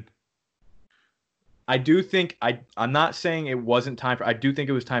leaving. I do think I'm not saying it wasn't time for. I do think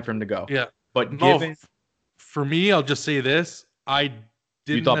it was time for him to go. Yeah, but for me, I'll just say this: I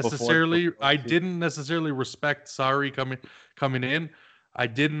didn't necessarily respect Sarri coming in. I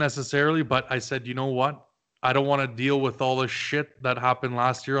didn't necessarily, but I said, you know what? I don't want to deal with all the shit that happened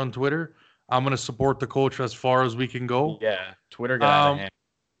last year on Twitter. I'm going to support the coach as far as we can go. Yeah, Twitter got out of hand.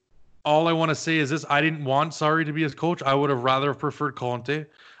 All I want to say is this. I didn't want Sarri to be his coach. I would have rather preferred Conte.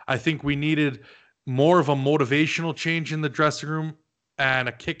 I think we needed more of a motivational change in the dressing room and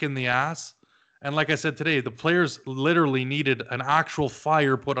a kick in the ass. And like I said today, the players literally needed an actual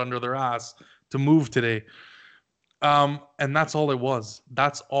fire put under their ass to move today. And that's all it was.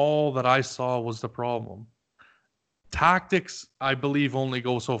 That's all that I saw was the problem. Tactics, I believe, only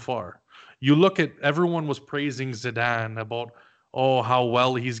go so far. You look at everyone was praising Zidane about how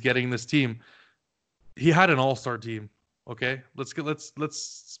well he's getting this team. He had an all-star team. Okay, let's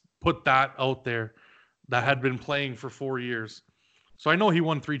put that out there. That had been playing for 4 years. So I know he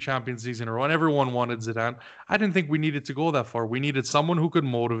won 3 Champions Leagues in a row, and everyone wanted Zidane. I didn't think we needed to go that far. We needed someone who could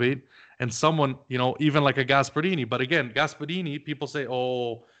motivate, and someone, even like a Gasperini. But again, Gasperini, people say,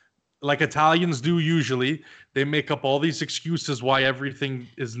 like Italians do usually, they make up all these excuses why everything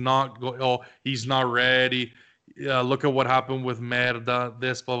is not going. Oh, he's not ready. Look at what happened with Merda,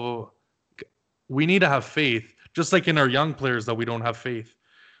 this, blah, blah, blah. We need to have faith, just like in our young players that we don't have faith.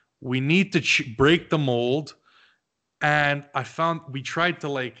 We need to break the mold. And I found we tried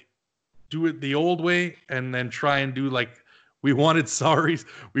to do it the old way and then try and do we wanted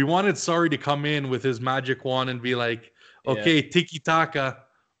Sarri to come in with his magic wand and be like, okay, tiki taka,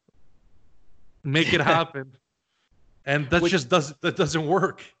 make it happen. And that doesn't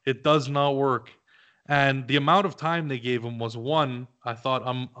work. It does not work. And the amount of time they gave him was I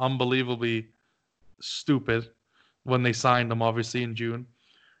thought unbelievably stupid when they signed him, obviously in June.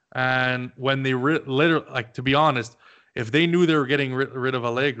 And when they literally, to be honest, if they knew they were getting rid of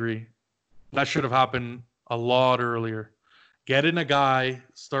Allegri, that should have happened a lot earlier. Get in a guy,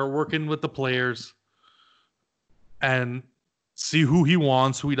 start working with the players, and see who he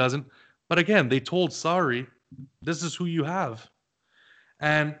wants, who he doesn't. But again, they told Sarri, this is who you have.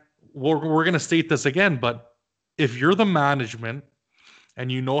 And we're going to state this again, but if you're the management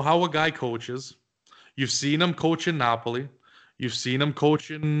and you know how a guy coaches, you've seen him coach in Napoli, you've seen him coach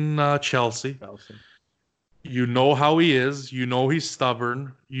in Chelsea. You know how he is. You know he's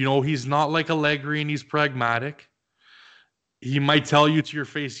stubborn. You know he's not like Allegri and he's pragmatic. He might tell you to your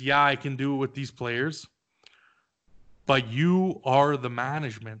face, yeah, I can do it with these players. But you are the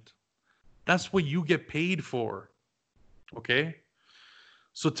management. That's what you get paid for. Okay?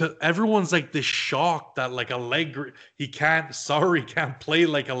 So to everyone's this shock that Allegri, Sarri can't play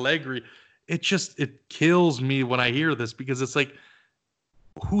like Allegri. It kills me when I hear this because it's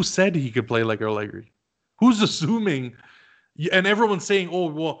who said he could play like Allegri? Who's assuming? And everyone's saying,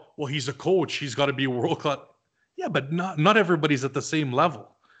 well, he's a coach. He's got to be world class. Yeah, but not everybody's at the same level.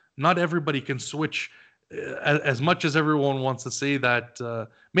 Not everybody can switch. As much as everyone wants to say that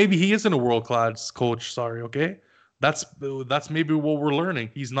maybe he isn't a world class coach. Sorry, okay, that's maybe what we're learning.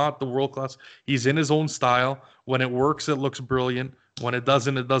 He's not the world class. He's in his own style. When it works, it looks brilliant. When it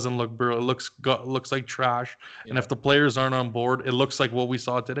doesn't look brilliant. It looks like trash. Yeah. And if the players aren't on board, it looks like what we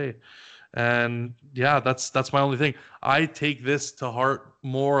saw today. And yeah, that's my only thing. I take this to heart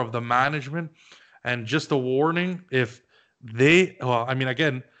more of the management, and just a warning: if they,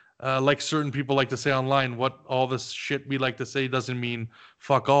 again, like certain people like to say online, what all this shit we like to say doesn't mean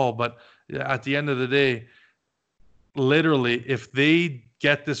fuck all. But at the end of the day, literally, if they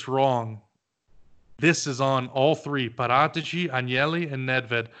get this wrong, this is on all three: Paratici, Agnelli, and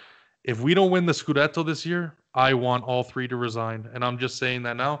Nedved. If we don't win the Scudetto this year, I want all three to resign, and I'm just saying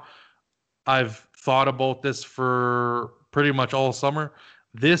that now. I've thought about this for pretty much all summer.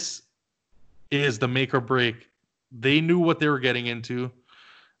 This is the make or break. They knew what they were getting into.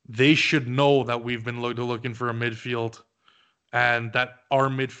 They should know that we've been looking for a midfield and that our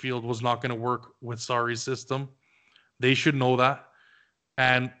midfield was not going to work with Sarri's system. They should know that.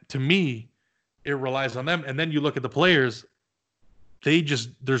 And to me, it relies on them. And then you look at the players,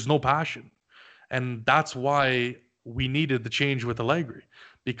 there's no passion. And that's why we needed the change with Allegri.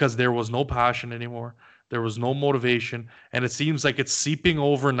 Because there was no passion anymore. There was no motivation. And it seems like it's seeping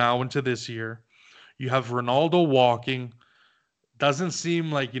over now into this year. You have Ronaldo walking. Doesn't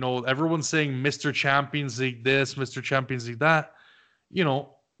seem like, everyone's saying Mr. Champions League this, Mr. Champions League that.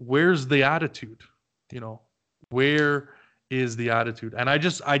 Where's the attitude? Where is the attitude? And I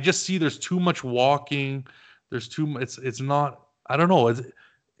just see there's too much walking. There's it's not, I don't know.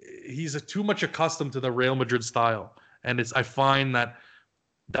 He's too much accustomed to the Real Madrid style. And I find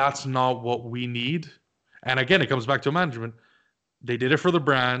that's not what we need. And again, it comes back to management. They did it for the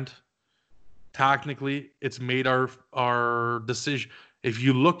brand. Technically, it's made our decision. If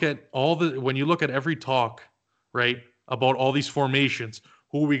you look at when you look at every talk, right, about all these formations,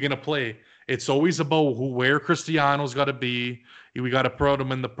 who are we going to play? It's always about where Cristiano's got to be. We got to put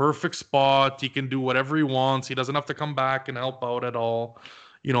him in the perfect spot. He can do whatever he wants. He doesn't have to come back and help out at all.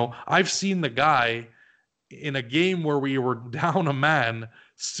 I've seen the guy in a game where we were down a man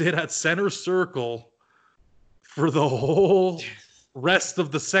sit at center circle for the whole rest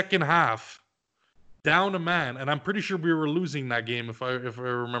of the second half, down a man, and I'm pretty sure we were losing that game if I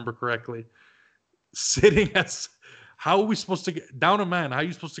remember correctly. Sitting at, how are we supposed to get down a man? How are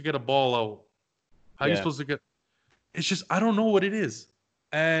you supposed to get a ball out? How are you supposed to get? It's just, I don't know what it is.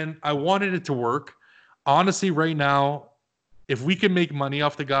 and I wanted it to work. Honestly, right now, if we can make money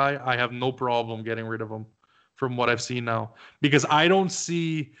off the guy, I have no problem getting rid of him from what I've seen now. Because I don't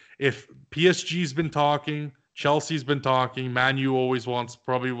see, if PSG's been talking, Chelsea's been talking, Man U always wants,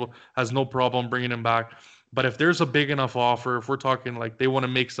 has no problem bringing him back. But if there's a big enough offer, if we're talking like they want to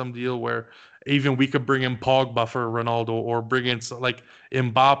make some deal where even we could bring in Pogba for Ronaldo or bring in like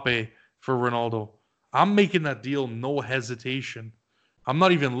Mbappe for Ronaldo, I'm making that deal, no hesitation. I'm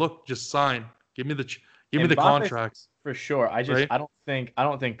not even just sign. Give me the contracts. For sure. I don't think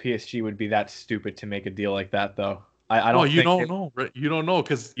PSG would be that stupid to make a deal like that though. I don't. You don't know, right? You don't know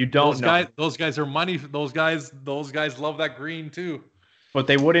because you don't know. Those guys are money. Those guys love that green too. But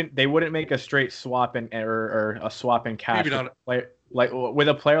they wouldn't make a straight swap or a swap in cash. Maybe not. With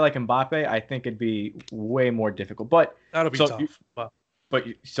a player like Mbappe, I think it'd be way more difficult. But that'll be tough.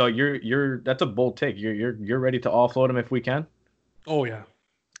 So you're that's a bold take. You're ready to offload him if we can. Oh yeah,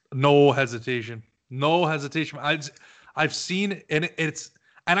 no hesitation. No hesitation. I've seen, and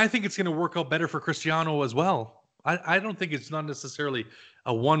I think it's going to work out better for Cristiano as well. I don't think it's not necessarily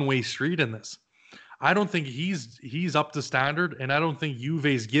a one-way street in this. I don't think he's up to standard, and I don't think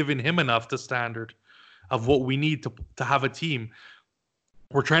Juve's given him enough to standard of what we need to have a team.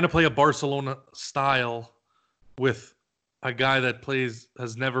 We're trying to play a Barcelona style with a guy that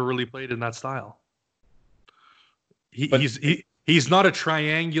has never really played in that style. He's not a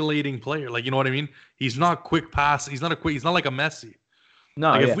triangulating player. Like, you know what I mean? He's not quick pass. He's not like a Messi.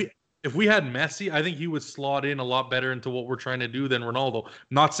 No, like if we had Messi, I think he would slot in a lot better into what we're trying to do than Ronaldo.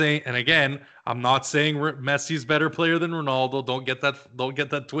 Not saying, and again, I'm not saying Messi's better player than Ronaldo. Don't get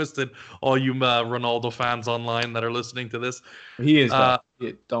that twisted, all you Ronaldo fans online that are listening to this. He is.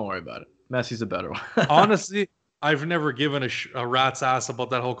 Don't worry about it. Messi's a better one. Honestly, I've never given a rat's ass about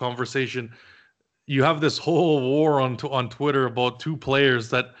that whole conversation. You have this whole war on Twitter about two players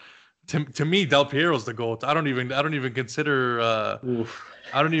that, to me, Del Piero's the GOAT. I don't even consider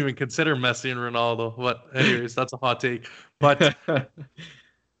Messi and Ronaldo. But anyways, that's a hot take. But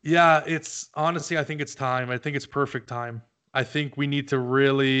yeah, it's honestly, I think it's time. I think it's perfect time. I think we need to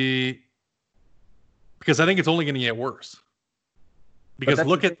really, because I think it's only going to get worse. Because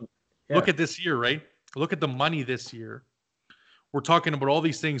look at this year, right? Look at the money this year. We're talking about all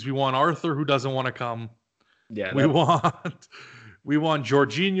these things. We want Arthur, who doesn't want to come. Yeah. We want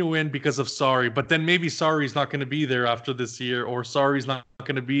Jorginho in because of Sarri, but then maybe Sarri's not going to be there after this year, or Sarri's not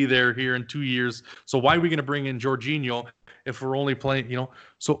going to be there here in 2 years. So why are we going to bring in Jorginho if we're only playing,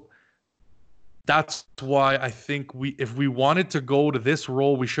 So that's why I think if we wanted to go to this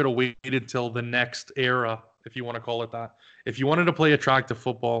role, we should have waited till the next era, if you want to call it that. If you wanted to play attractive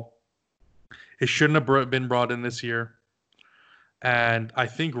football, it shouldn't have been brought in this year. And I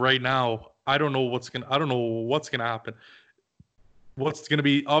think right now, I don't know what's gonna happen. What's gonna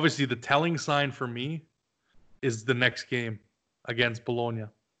be obviously the telling sign for me is the next game against Bologna.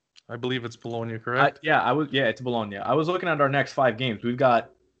 I believe it's Bologna, correct? It's Bologna. I was looking at our next 5 games. We've got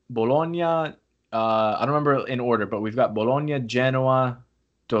Bologna. I don't remember in order, but we've got Bologna, Genoa,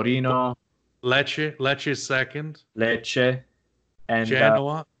 Torino, Lecce second, Lecce, and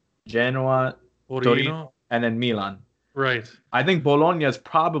Genoa, Torino, and then Milan. Right. I think Bologna is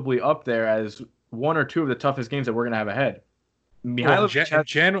probably up there as one or two of the toughest games that we're going to have ahead.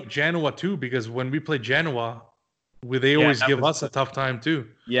 Genoa too, because when we play Genoa, they always give us a tough time too.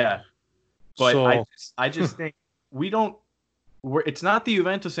 Yeah. But I just think it's not the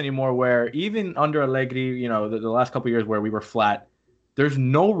Juventus anymore where even under Allegri, the last couple of years where we were flat, there's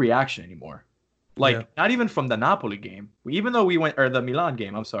no reaction anymore. Not even from the Napoli game. Even though the Milan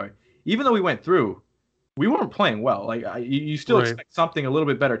game, I'm sorry. Even though we went through, we weren't playing well. You still expect something a little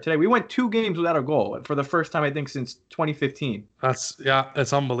bit better today. We went 2 games without a goal for the first time, I think, since 2015.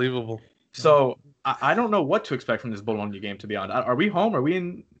 It's unbelievable. So I don't know what to expect from this Bologna game, to be honest. Are we home? Are we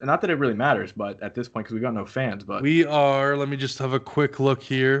in? Not that it really matters, but at this point, because we've got no fans. But we are. Let me just have a quick look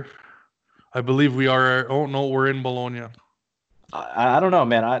here. I believe we are. Oh no, we're in Bologna. I don't know,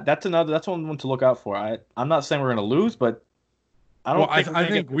 man. That's one to look out for. I'm not saying we're going to lose, but I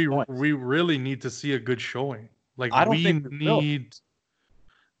think we really need to see a good showing. That's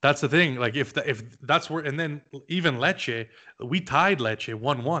the thing. If that's where, and then even Lecce, we tied Lecce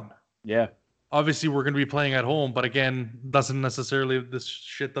 1-1. Yeah. Obviously, we're going to be playing at home, but again, this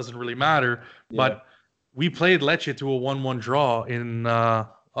shit doesn't really matter. Yeah. But we played Lecce to a 1-1 draw in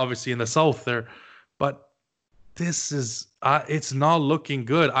obviously in the south there. But this is it's not looking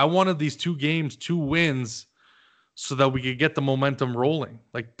good. I wanted these 2 games, 2 wins, so that we could get the momentum rolling.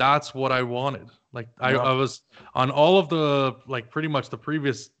 That's what I wanted. I was on all of the, pretty much the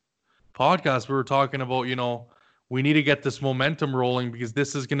previous podcast, we were talking about, We need to get this momentum rolling because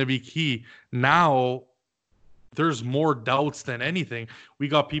this is going to be key. Now, there's more doubts than anything. We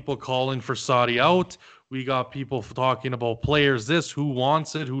got people calling for Saudi out. We got people talking about players this, who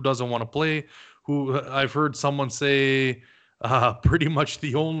wants it, who doesn't want to play. Who I've heard someone say pretty much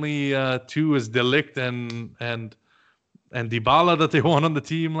the only two is De Ligt and Dybala that they want on the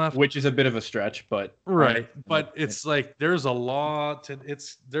team left. Which is a bit of a stretch, but right. But it's like there's a lot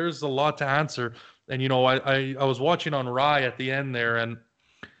to answer. And I was watching on Rai at the end there, and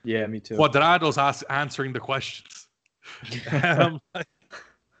yeah, me too. Cuadrado's answering the questions. And I'm like,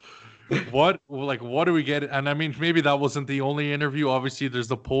 what do we get? And I mean, maybe that wasn't the only interview. Obviously, there's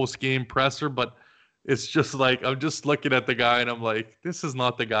the post-game presser, but it's just like I'm just looking at the guy, and I'm like, this is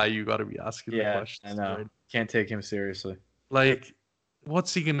not the guy you got to be asking the questions. I know. Right? Can't take him seriously. Like,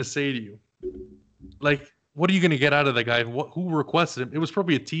 what's he gonna say to you? Like, what are you gonna get out of the guy? Who requested him? It was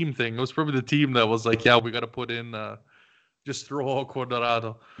probably a team thing. It was probably the team that was like, yeah, we got to put in. Just throw out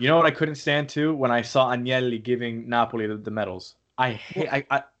Cuadrado. You know what I couldn't stand too? When I saw Agnelli giving Napoli the medals.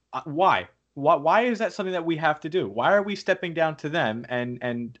 Why? Why is that something that we have to do? Why are we stepping down to them?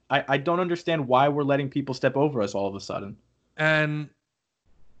 And I don't understand why we're letting people step over us all of a sudden. And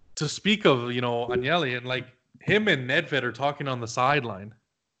to speak of, Agnelli, and like him and Nedved are talking on the sideline,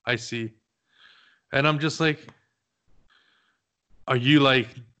 I see. And I'm just like, are you like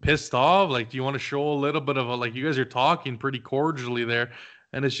pissed off? Like, do you want to show a little bit of you guys are talking pretty cordially there?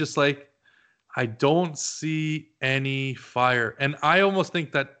 And it's just like, I don't see any fire. And I almost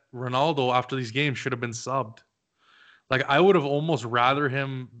think that Ronaldo after these games should have been subbed. Like, I would have almost rather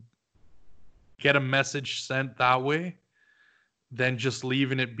him get a message sent that way than just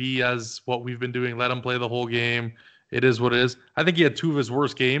leaving it be as what we've been doing. Let him play the whole game. It is what it is. I think he had two of his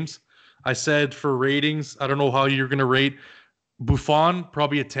worst games. I said for ratings, I don't know how you're going to rate. Buffon,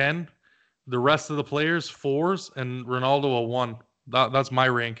 probably a 10. The rest of the players, 4s, and Ronaldo, a 1. That's my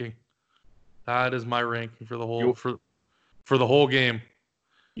ranking. That is my ranking for the whole for the whole game.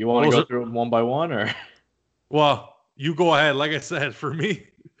 You want to go through them one by one, or? Well, you go ahead. Like I said, for me,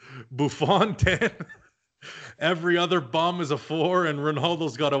 Buffon 10. Every other bum is a 4, and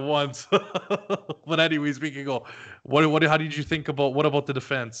Ronaldo's got a 1. But anyways, we can go. How did you think about what about the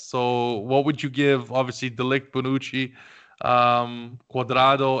defense? So what would you give? Obviously, De Ligt, Bonucci,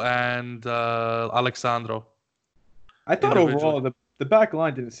 Cuadrado, and Alexandro. I thought overall the back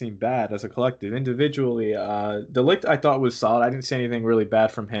line didn't seem bad as a collective. Individually, De Ligt I thought was solid. I didn't see anything really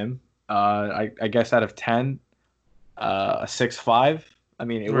bad from him. I guess out of 10, a 6.5. I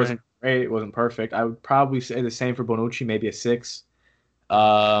mean, it wasn't great. It wasn't perfect. I would probably say the same for Bonucci, maybe a 6.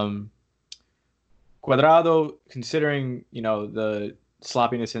 Cuadrado, considering the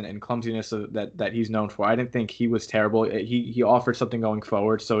sloppiness and clumsiness that he's known for, I didn't think he was terrible. He offered something going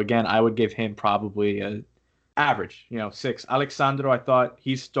forward. So again, I would give him probably a average, 6. Alexandro, I thought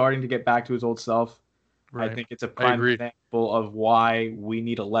he's starting to get back to his old self. Right. I think it's a prime example of why we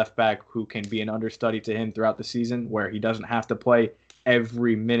need a left back who can be an understudy to him throughout the season, where he doesn't have to play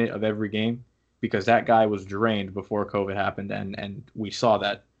every minute of every game, because that guy was drained before COVID happened, and we saw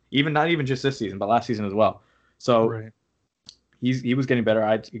that not even just this season, but last season as well. So he was getting better.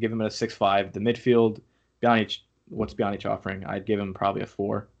 I'd give him a 6.5. The midfield, what's Pjanic offering? I'd give him probably a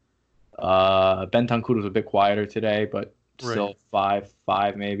 4. Bentancur was a bit quieter today, but still 5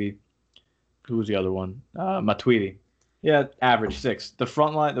 maybe. Who was the other one? Matuidi. Yeah, average 6. The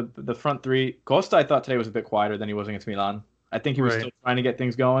front line, the front 3. Costa, I thought today was a bit quieter than he was against Milan. I think he was still trying to get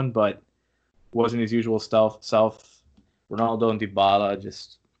things going, but wasn't his usual self. Ronaldo and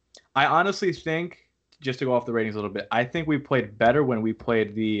Dybala I honestly think, just to go off the ratings a little bit, I think we played better when we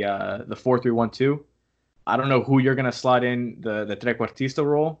played the 4-3-1-2. I don't know who you're going to slot in the trequartista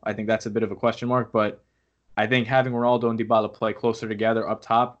role. I think that's a bit of a question mark, but I think having Ronaldo and Dybala play closer together up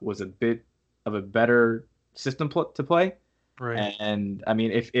top was a bit of a better system to play. Right. And I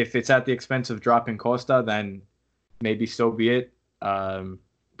mean, if it's at the expense of dropping Costa, then maybe so be it.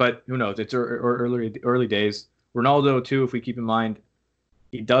 But who knows? It's early days. Ronaldo too, if we keep in mind,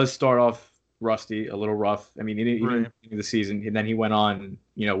 he does start off rusty, a little rough. I mean, he didn't the season, and then he went on,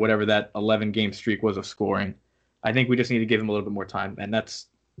 whatever that 11-game streak was of scoring. I think we just need to give him a little bit more time, and that's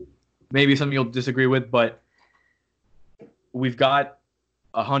maybe something you'll disagree with, but we've got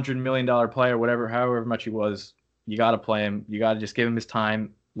 $100 million player, however much he was. You got to play him. You got to just give him his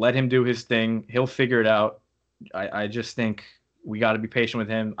time. Let him do his thing. He'll figure it out. I just think we got to be patient with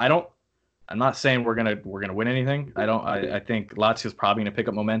him. I'm not saying we're gonna win anything. I think Lazio's probably gonna pick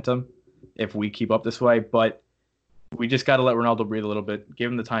up momentum if we keep up this way, but we just got to let Ronaldo breathe a little bit,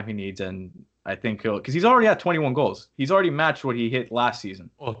 give him the time he needs, and I think because he's already at 21 goals. He's already matched what he hit last season.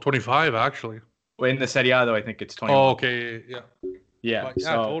 Well, 25 actually. In the Serie A, though, I think it's 21. Oh, okay, yeah. Yeah. But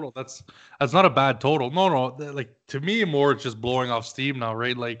yeah, So total. That's not a bad total. No. Like to me, more it's just blowing off steam now,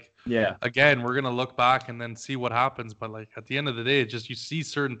 right? Like yeah. again, we're gonna look back and then see what happens. But like at the end of the day, it's just you see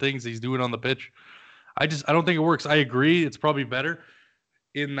certain things he's doing on the pitch. I don't think it works. I agree. It's probably better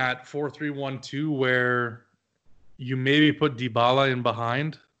in that 4-3-1-2 where you maybe put Dybala in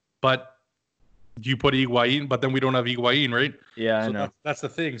behind, but you put Higuain, but then we don't have Higuain, right? Yeah, So I know. that's the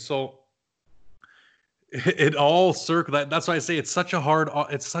thing. So it all circle. That's why I say it's such a hard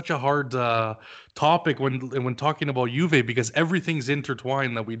topic when talking about Juve because everything's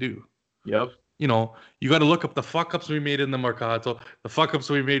intertwined that we do. Yep. You know, you got to look up the fuck ups we made in the Mercato, the fuck ups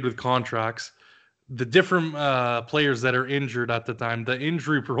we made with contracts, the different players that are injured at the time, the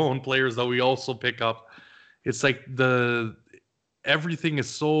injury prone players that we also pick up. It's like everything is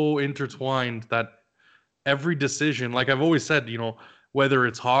so intertwined that every decision, like I've always said, you know, whether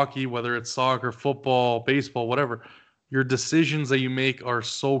it's hockey, whether it's soccer, football, baseball, whatever, your decisions that you make are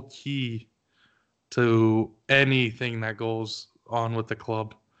so key to anything that goes on with the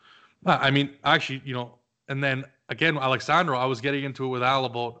club. I mean, actually, you know, and then again, Alexandro, I was getting into it with Al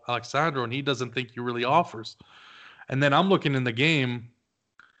about Alexandro, and he doesn't think he really offers. And then I'm looking in the game,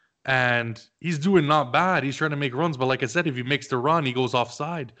 and he's doing not bad. He's trying to make runs, but like I said, if he makes the run, he goes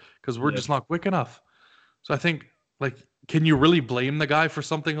offside because we're just not quick enough. So I think, like, can you really blame the guy for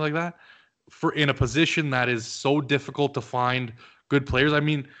something like that? For in a position that is so difficult to find good players. I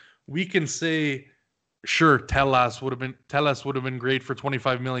mean, we can say, sure, Telles would have been great for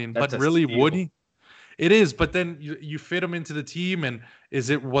 25 million, but really would he? It is, but then you fit him into the team, and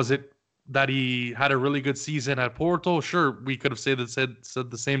was it that he had a really good season at Porto? Sure, we could have said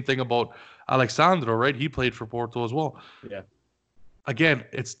the same thing about Alexandro, right? He played for Porto as well. Yeah. Again,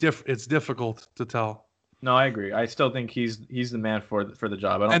 it's difficult to tell. No, I agree. I still think he's the man for the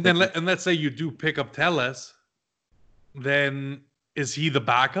job. And let's say you do pick up Telles, then is he the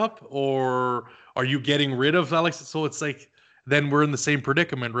backup or are you getting rid of Alex? So it's like then we're in the same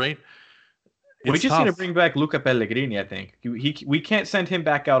predicament, right? We just need to bring back Luca Pellegrini. I think we can't send him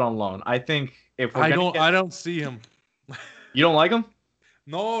back out on loan. I think if I don't see him. You don't like him?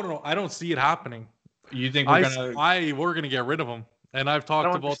 No, I don't see it happening. You think we're gonna get rid of him? And I've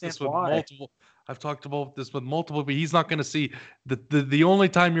talked about this with multiple. I've talked about this with multiple, but he's not going to see the only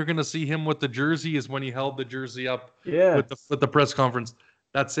time you're going to see him with the jersey is when he held the jersey up with the press conference.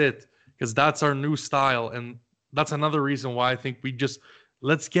 That's it, because that's our new style, and that's another reason why I think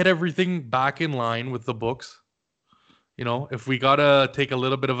let's get everything back in line with the books. You know, if we gotta take a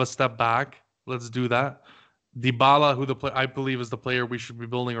little bit of a step back, let's do that. Dybala, who I believe is the player we should be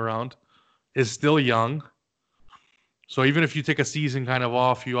building around, is still young. So even if you take a season kind of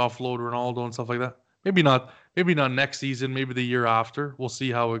off, you offload Ronaldo and stuff like that. Maybe not next season, maybe the year after. We'll see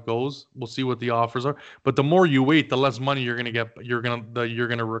how it goes. We'll see what the offers are. But the more you wait, the less money you're gonna get. You're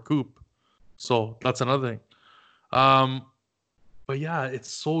gonna recoup. So that's another thing. But yeah, it's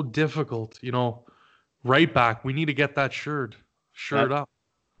so difficult. You know, right back. We need to get that shirt up.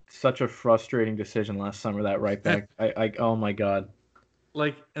 Such a frustrating decision last summer. That right back. I oh my god.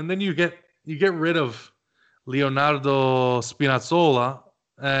 Like, and then you get rid of Leonardo Spinazzola,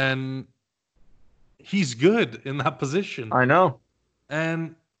 and he's good in that position. I know.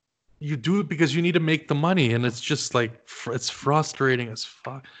 And you do it because you need to make the money, and it's just like it's frustrating as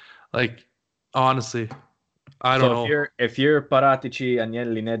fuck. Like, honestly, I don't know. If you're Paratici,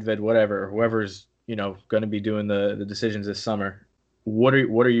 Agnelli, Nedved, whatever, whoever's going to be doing the decisions this summer, what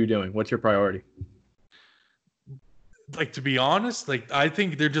are you doing? What's your priority? Like, to be honest, like I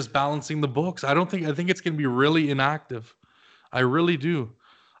think they're just balancing the books. I think it's going to be really inactive. I really do.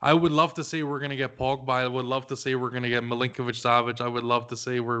 I would love to say we're going to get Pogba. I would love to say we're going to get Milinkovic-Savic. I would love to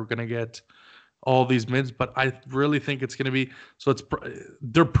say we're going to get all these mids, but I really think it's going to be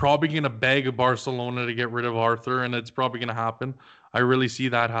they're probably going to beg Barcelona to get rid of Arthur, and it's probably going to happen. I really see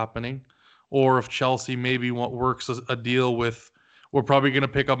that happening. Or if Chelsea maybe works a deal with, we're probably going to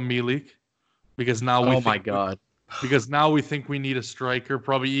pick up Milik because now because now we think we need a striker.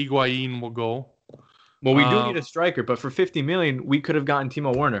 Probably Higuain will go. Well, we do need a striker, but for 50 million, we could have gotten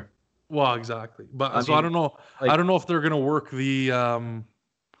Timo Werner. Well, exactly. But I don't know. I don't know if they're gonna work the. And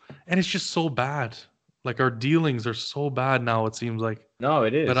it's just so bad. Like, our dealings are so bad now. It seems like. No,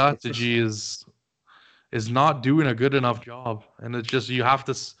 it is. Paratici is not doing a good enough job, and it's just you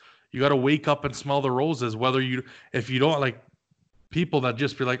got to wake up and smell the roses. If you don't, like, people that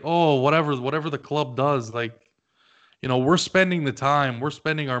just be like, oh, whatever the club does, like. We're spending the time, we're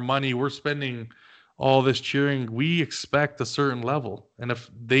spending our money, we're spending all this cheering. We expect a certain level. And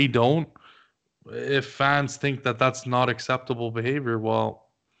if they don't, if fans think that that's not acceptable behavior, well,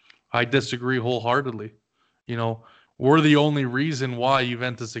 I disagree wholeheartedly. You know, we're the only reason why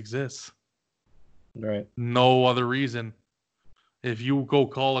Juventus exists. Right. No other reason. If you go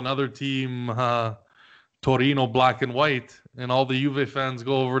call another team Torino black and white, and all the Juve fans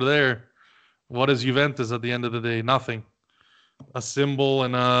go over there, what is Juventus at the end of the day? Nothing. A symbol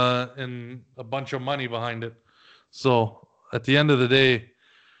and a bunch of money behind it. So at the end of the day,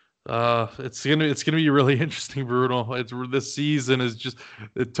 it's gonna be really interesting, Bruno. This season is just,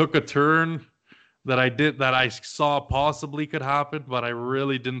 it took a turn that I saw possibly could happen, but I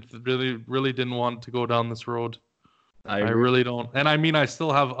really didn't want to go down this road. I really don't. And I mean, I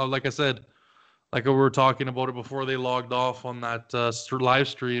still have, like I said, like we were talking about it before they logged off on that live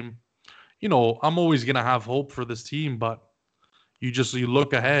stream. You know, I'm always gonna have hope for this team, but you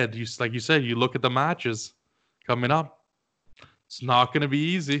look ahead. Like you said, you look at the matches coming up. It's not gonna be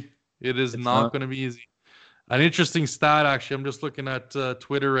easy. It's not gonna be easy. An interesting stat, actually. I'm just looking at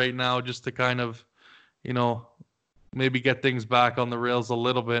Twitter right now, just to kind of, you know, maybe get things back on the rails a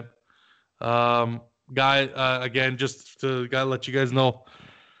little bit. Again, just to let you guys know,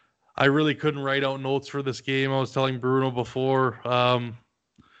 I really couldn't write out notes for this game. I was telling Bruno before.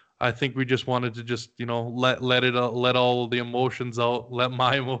 I think we just wanted to just, you know, let all the emotions out, let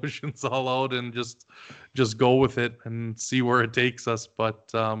my emotions all out, and just go with it and see where it takes us.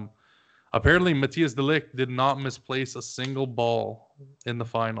 But apparently, Matthias de Ligt did not misplace a single ball in the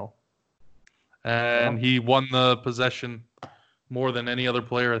final, and he won the possession more than any other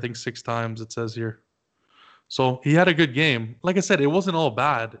player. I think 6 times it says here. So he had a good game. Like I said, it wasn't all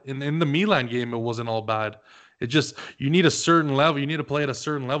bad. In the Milan game, it wasn't all bad. It just, you need a certain level. You need to play at a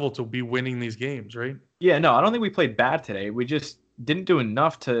certain level to be winning these games, right? Yeah, no, I don't think we played bad today. We just didn't do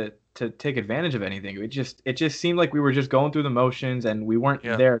enough to take advantage of anything. It just seemed like we were just going through the motions, and we weren't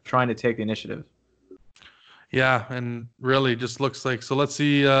there trying to take the initiative. Yeah, and really just looks like, so let's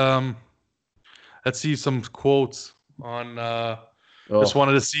see some quotes on just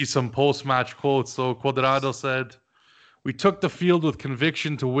wanted to see some post-match quotes. So Cuadrado said, "We took the field with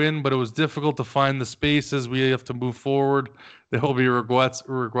conviction to win, but it was difficult to find the spaces. We have to move forward. There will be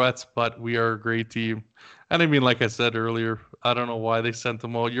regrets, but we are a great team." And I mean, like I said earlier, I don't know why they sent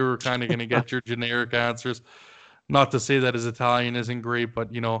them all. You're kind of going to get your generic answers. Not to say that his Italian isn't great,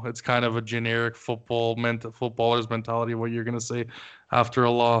 but, you know, it's kind of a generic footballer's mentality, what you're going to say after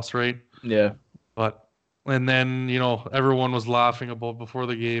a loss, right? Yeah. But, and then, you know, everyone was laughing about before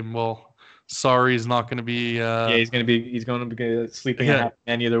the game, well, Sarri is not going to be. He's going to be sleeping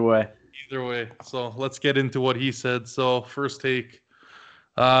in either way. Either way. So let's get into what he said. So first take.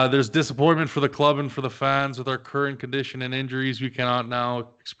 There's disappointment for the club and for the fans with our current condition and injuries. We cannot now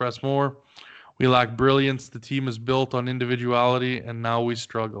express more. We lack brilliance. The team is built on individuality, and now we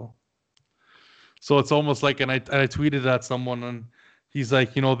struggle. So it's almost like, and I tweeted at someone, and he's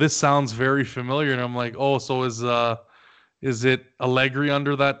like, you know, this sounds very familiar, and I'm like, oh, so is it Allegri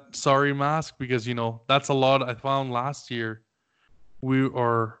under that Sarri mask? Because, you know, that's a lot. I found last year we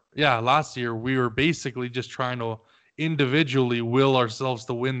were basically just trying to individually will ourselves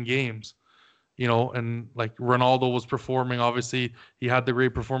to win games, you know, and like Ronaldo was performing. Obviously, he had the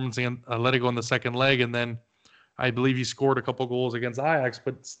great performance against Atletico in the second leg, and then I believe he scored a couple goals against Ajax,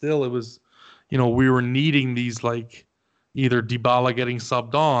 but still it was, you know, we were needing these, like, either Dybala getting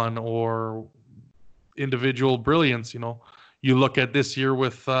subbed on or individual brilliance. You know, you look at this year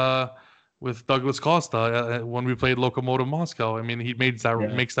with Douglas Costa when we played Lokomotiv Moscow. I mean, he makes that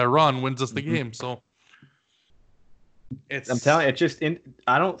run, wins us the game. So I'm telling you,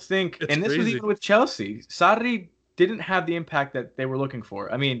 I don't think, and this was even with Chelsea, Sarri didn't have the impact that they were looking for.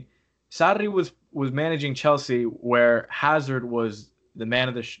 I mean, Sarri was managing Chelsea where Hazard was the man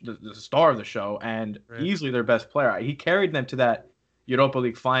of the star of the show, and easily their best player. He carried them to that Europa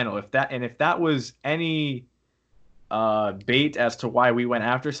League final. If that was any bait as to why we went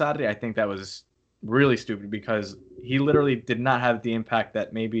after Sarri, I think that was really stupid, because he literally did not have the impact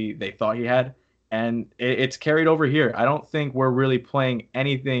that maybe they thought he had, and it's carried over here. I don't think we're really playing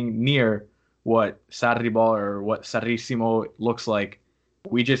anything near what Sarri ball or what Sarrissimo looks like.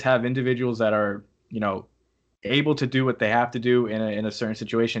 We just have individuals that are, you know, able to do what they have to do in a certain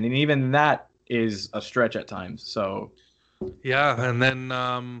situation, and even that is a stretch at times. So yeah, and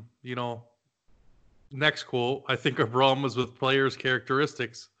then you know, next quote, I think our problem is with players'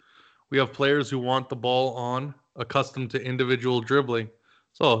 characteristics. We have players who want the ball on, accustomed to individual dribbling.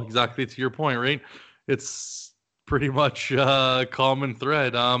 So exactly to your point, right? It's pretty much a common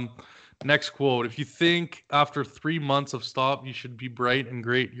thread. Next quote, if you think after 3 months of stop you should be bright and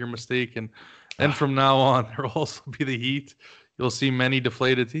great, you're mistaken. And from now on, there will also be the heat. You'll see many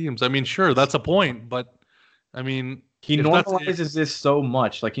deflated teams. I mean, sure, that's a point, but I mean, He If normalizes this so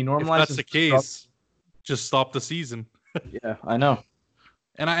much. Like he if normalizes. that's the case, just stop the season. Yeah, I know.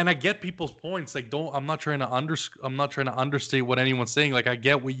 And I get people's points. Like, I'm not trying to understate what anyone's saying. Like, I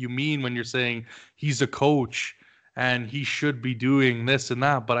get what you mean when you're saying he's a coach and he should be doing this and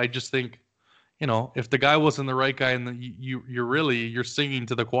that. But I just think, if the guy wasn't the right guy, and you're singing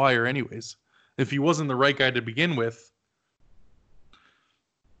to the choir anyways. If he wasn't the right guy to begin with,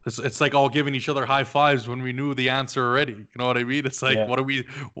 it's like all giving each other high fives when we knew the answer already. You know what I mean? It's like, Yeah. what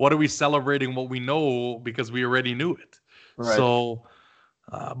are we celebrating what we know because we already knew it? Right. So,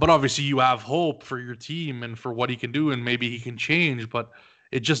 but obviously you have hope for your team and for what he can do, and maybe he can change, but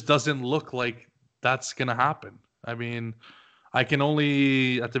it just doesn't look like that's going to happen. I mean, I can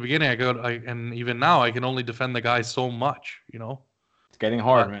only, at the beginning, and even now, I can only defend the guy so much, It's getting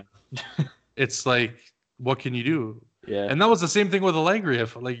hard, man. It's like, what can you do? Yeah. And that was the same thing with Allegri.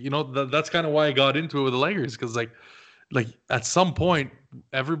 That's kind of why I got into it with Allegri, is because like at some point,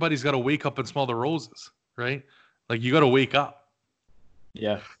 everybody's got to wake up and smell the roses, right? Like you got to wake up.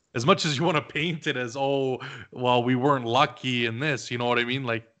 Yeah. As much as you want to paint it as, oh, well, we weren't lucky in this, you know what I mean?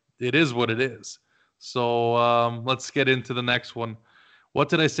 Like it is what it is. So let's get into the next one. What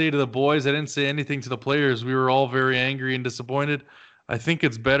did I say to the boys? I didn't say anything to the players. We were all very angry and disappointed. I think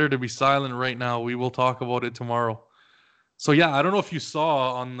it's better to be silent right now. We will talk about it tomorrow. So yeah, I don't know if you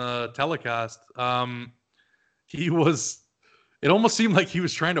saw on the telecast. It almost seemed like he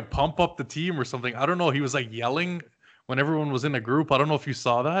was trying to pump up the team or something. I don't know. He was like yelling when everyone was in a group. I don't know if you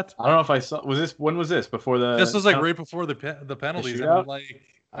saw that. I don't know if I saw. When was this? Before the? This was like right before the penalties. And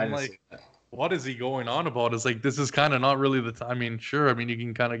I'm like, what is he going on about? It's like, this is kind of not really the time. I mean, sure. I mean, you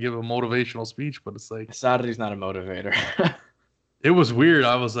can kind of give a motivational speech, but it's like, Saturday's not a motivator. it was weird.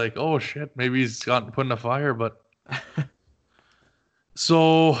 I was like, oh shit, maybe he's gotten put in a fire, but.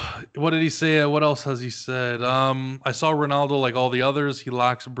 So, what did he say? What else has he said? I saw Ronaldo like all the others. He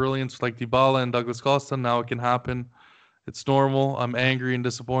lacks brilliance like Dybala and Douglas Costa. Now it can happen. It's normal. I'm angry and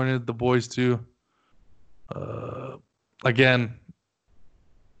disappointed. The boys too. Again,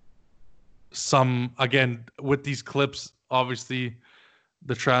 with these clips, obviously,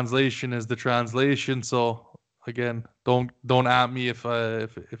 the translation is the translation. So again, don't at me if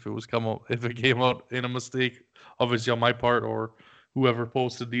it came out in a mistake, obviously on my part or whoever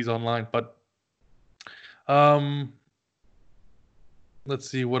posted these online. But let's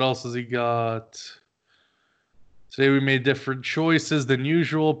see, what else has he got? Today we made different choices than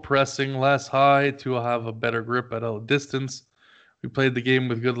usual, pressing less high to have a better grip at a distance. We played the game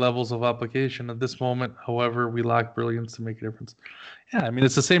with good levels of application at this moment. However, we lack brilliance to make a difference. Yeah, I mean,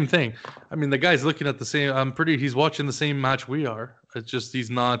 it's the same thing. I mean, the guy's looking at the same, he's watching the same match we are. It's just he's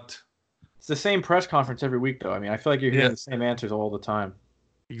not. It's the same press conference every week, though. I mean, I feel like you're hearing the same answers all the time.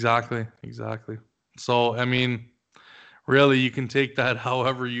 Exactly. So, I mean, really, you can take that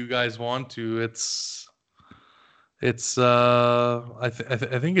however you guys want to. I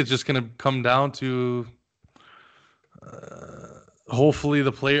think it's just going to come down to hopefully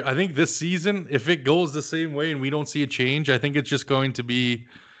the player. I think this season, if it goes the same way and we don't see a change, I think it's just going to be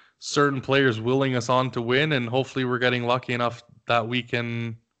certain players willing us on to win, and hopefully we're getting lucky enough that we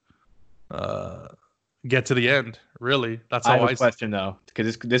can get to the end. Really, that's how I have a question though,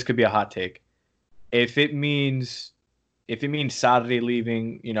 because this could be a hot take. If it means Sarri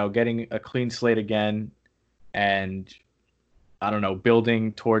leaving, getting a clean slate again, and I don't know,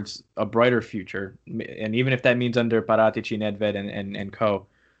 building towards a brighter future, and even if that means under Paratici, Nedved, and co,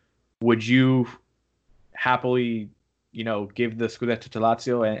 would you happily, give the Scudetto to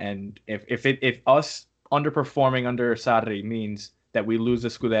Lazio? And if us underperforming under Sarri means that we lose the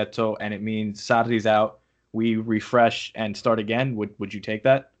Scudetto and it means Sarri's out, we refresh and start again, would you take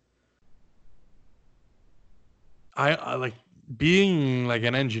that? I like being like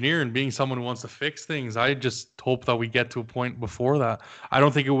an engineer and being someone who wants to fix things. I just hope that we get to a point before that. I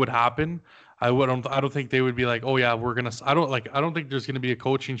don't think it would happen. I don't think they would be like, oh yeah, I don't think there's gonna be a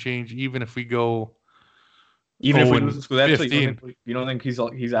coaching change even if we go. Even if we lose the Scudetto, you don't think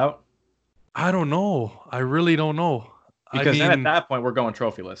he's out? I don't know. I really don't know. Because then at that point we're going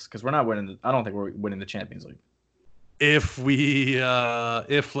trophyless because we're not winning. I don't think we're winning the Champions League. If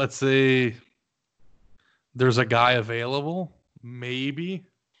let's say there's a guy available, maybe,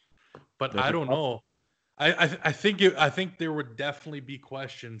 but I don't know. I think there would definitely be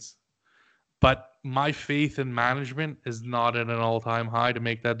questions, but my faith in management is not at an all-time high to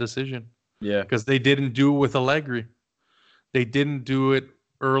make that decision. Yeah, because they didn't do it with Allegri. They didn't do it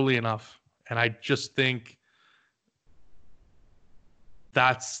early enough, and I just think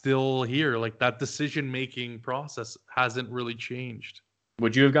that's still here. Like that decision-making process hasn't really changed.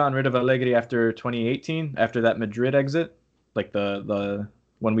 Would you have gotten rid of Allegri after 2018, after that Madrid exit, like the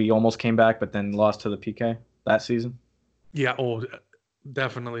when we almost came back but then lost to the PK that season? Yeah,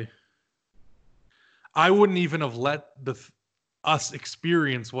 definitely. I wouldn't even have let us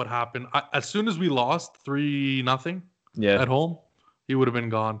experience what happened. As soon as we lost 3-0 Yeah. at home, he would have been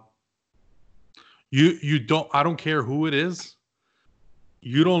gone. You don't. I don't care who it is.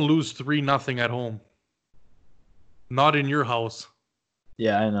 You don't lose 3-0 at home. Not in your house.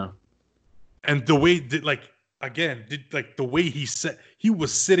 Yeah, I know. And the way the way he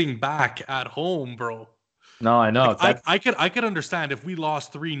was sitting back at home, bro. No, I know. Like, I could understand if we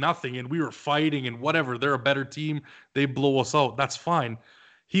lost 3-0 and we were fighting and whatever, they're a better team, they blow us out. That's fine.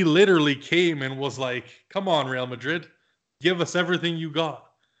 He literally came and was like, "Come on, Real Madrid, give us everything you got."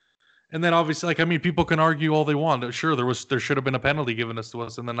 And then obviously, people can argue all they want. Sure, there should have been a penalty given to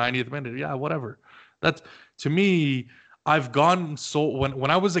us in the 90th minute. Yeah, whatever. That's, to me, I've gone so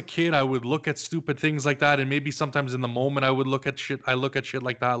when I was a kid, I would look at stupid things like that, and maybe sometimes in the moment I would look at shit. I look at shit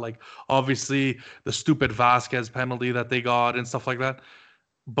like that, like obviously the stupid Vasquez penalty that they got and stuff like that.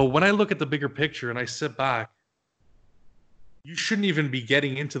 But when I look at the bigger picture and I sit back, you shouldn't even be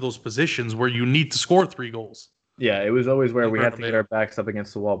getting into those positions where you need to score 3 goals. Yeah, it was always where we had to get our backs up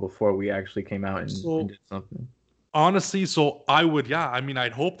against the wall before we actually came out and did something. Honestly, so I would,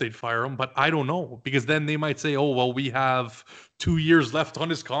 I'd hope they'd fire him, but I don't know, because then they might say, "Oh, well, we have 2 years left on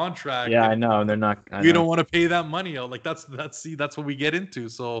his contract." Yeah, I know, and they're not. We don't want to pay that money out. Like that's what we get into.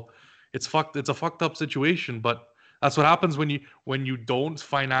 So it's fucked. It's a fucked up situation, but that's what happens when you don't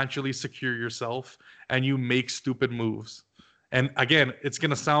financially secure yourself and you make stupid moves. And again, it's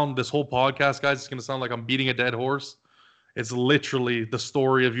gonna sound, this whole podcast, guys, it's gonna sound like I'm beating a dead horse. It's literally the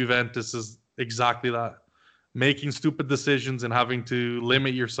story of Juventus is exactly that. Making stupid decisions and having to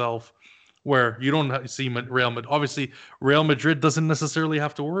limit yourself, where you don't see Real Madrid. Obviously, Real Madrid doesn't necessarily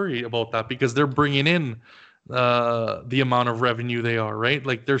have to worry about that because they're bringing in the amount of revenue they are, right?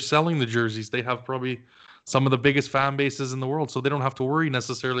 Like, they're selling the jerseys. They have probably some of the biggest fan bases in the world, so they don't have to worry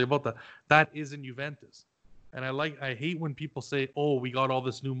necessarily about that. That isn't Juventus. And I hate when people say, "Oh, we got all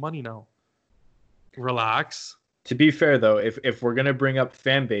this new money now." Relax. To be fair, though, if we're gonna bring up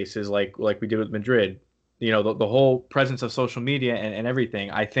fan bases like we did with Madrid, the whole presence of social media and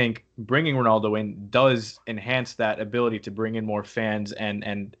everything, I think bringing Ronaldo in does enhance that ability to bring in more fans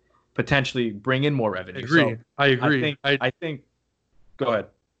and potentially bring in more revenue. I agree. I think. Go ahead.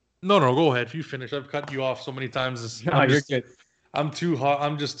 No, go ahead. You finish. I've cut you off so many times. You're good. I'm too hot.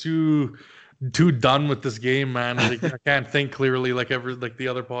 I'm just too done with this game, man. Like, I can't think clearly like the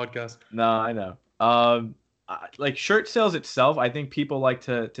other podcast. No, I know. Like shirt sales itself, I think people like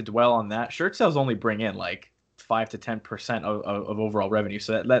to dwell on that. Shirt sales only bring in like 5 to 10% of overall revenue,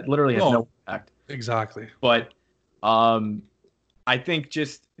 so that literally has no impact. Exactly. But I think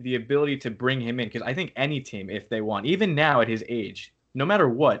just the ability to bring him in, because I think any team, if they want, even now at his age, no matter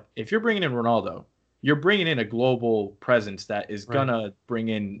what, if you're bringing in Ronaldo, you're bringing in a global presence that is gonna bring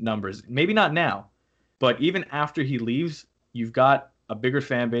in numbers. Maybe not now, but even after he leaves, you've got a bigger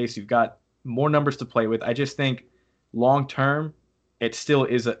fan base. You've got more numbers to play with. I just think long term, it still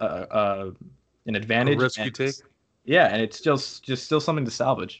is an advantage. A risk you take. Yeah, and it's just still something to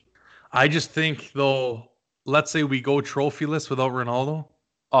salvage. I just think, though, let's say we go trophyless without Ronaldo.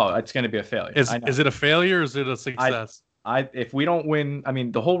 Oh, it's going to be a failure. Is it a failure or is it a success? If we don't win, I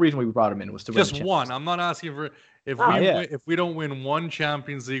mean, the whole reason we brought him in was to just win one. I'm not asking for if we don't win one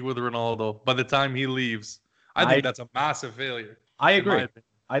Champions League with Ronaldo by the time he leaves. I think that's a massive failure. I agree.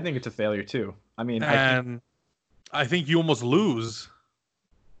 I think it's a failure too. I mean, I think you almost lose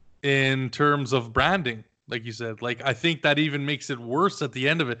in terms of branding, like you said. Like, I think that even makes it worse at the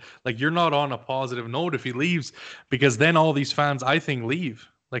end of it. Like, you're not on a positive note if he leaves, because then all these fans, I think, leave.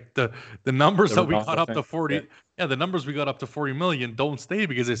 Like the numbers that we got up to 40, the numbers we got up to 40 million don't stay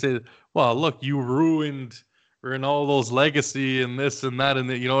because they say, "Well, look, you ruined Ronaldo's legacy and this and that," and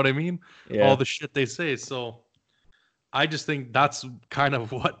you know what I mean? Yeah. All the shit they say. So I just think that's kind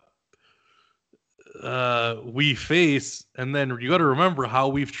of what we face. And then you got to remember how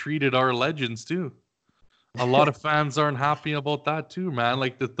we've treated our legends too. A lot of fans aren't happy about that too, man.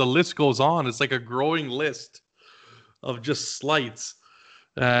 Like the list goes on. It's like a growing list of just slights.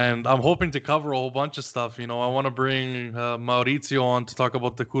 And I'm hoping to cover a whole bunch of stuff. I want to bring Maurizio on to talk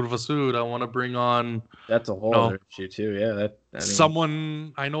about the Curva Sud. I want to bring on... That's a whole other issue too, yeah.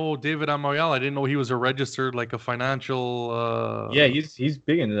 Someone... I know David Amoyal. I didn't know he was a registered, like a financial... yeah, he's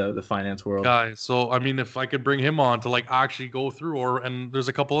big in the finance world. Guy. So, I mean, if I could bring him on to like actually go through, and there's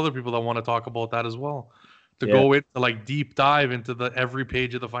a couple other people that want to talk about that as well. To go into like deep dive into every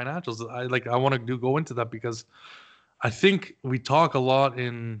page of the financials. I want to go into that because... I think we talk a lot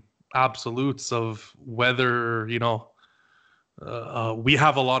in absolutes of whether, we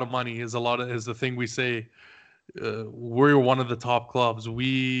have a lot of money is the thing we say. We're one of the top clubs.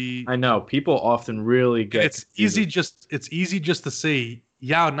 I know people often really get. It's easy just to say,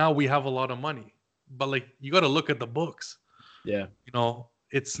 yeah, now we have a lot of money, but like you got to look at the books. Yeah.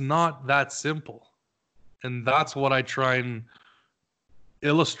 It's not that simple, and that's what I try and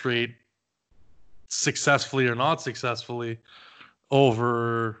illustrate, successfully or not successfully,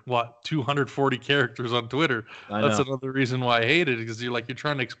 over 240 characters on Twitter. That's another reason why I hate it, because you're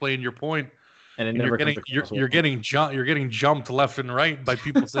trying to explain your point. And you're getting jumped left and right by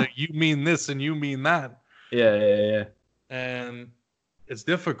people saying you mean this and you mean that. Yeah. And it's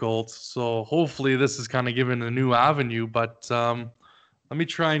difficult. So hopefully this is kind of given a new avenue. But let me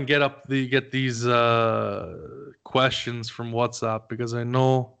try and get these questions from WhatsApp, because I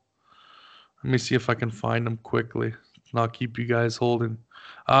know. Let me see if I can find them quickly. Not keep you guys holding.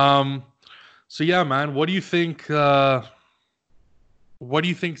 So yeah, man, what do you think? What do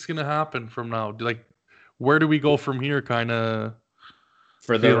you think is gonna happen from now? Where do we go from here? Kind of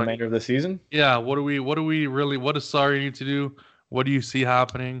for the remainder of the season. Yeah. What does Sarri need to do? What do you see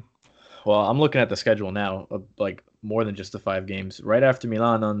happening? Well, I'm looking at the schedule now. More than just the 5 games. Right after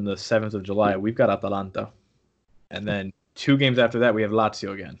Milan on the 7th of July, we've got Atalanta, and then 2 games after that we have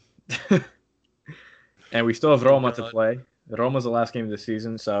Lazio again, and we still have Roma to play. Roma's the last game of the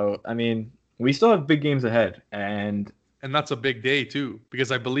season, so I mean, we still have big games ahead, and that's a big day too,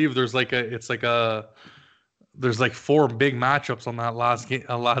 because I believe there's 4 big matchups on that last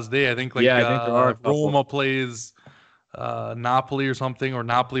day. I think I think there are Roma plays Napoli or something, or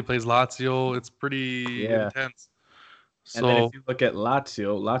Napoli plays Lazio. It's pretty intense. So, and then if you look at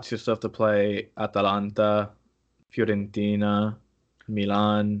Lazio still have to play Atalanta, Fiorentina,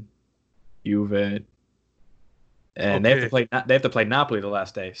 Milan, Juve, and they have to play Napoli the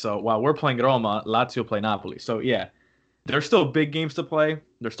last day. So while we're playing Roma, Lazio play Napoli. So yeah, there's still big games to play.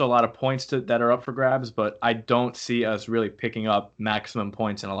 There's still a lot of points that are up for grabs, but I don't see us really picking up maximum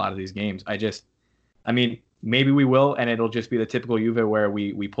points in a lot of these games. Maybe we will, and it'll just be the typical Juve where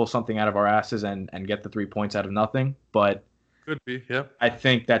we pull something out of our asses and get the 3 points out of nothing. But could be, yeah. I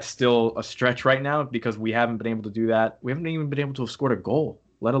think that's still a stretch right now, because we haven't been able to do that. We haven't even been able to have scored a goal,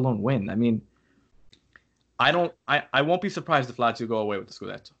 let alone win. I mean, I won't be surprised if Lazio go away with the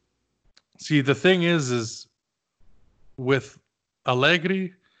Scudetto. See, the thing is with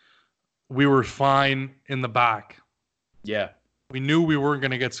Allegri, we were fine in the back. Yeah. We knew we weren't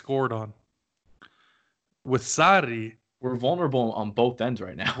going to get scored on. With Sarri, we're vulnerable on both ends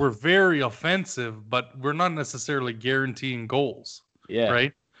right now. We're very offensive, but we're not necessarily guaranteeing goals. Yeah.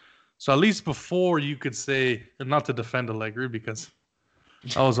 Right? So at least before, you could say, and not to defend Allegri, because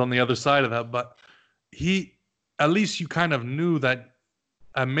I was on the other side of that, but at least you kind of knew that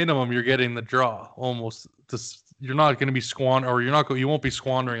at minimum you're getting the draw almost. You're not going to be you won't be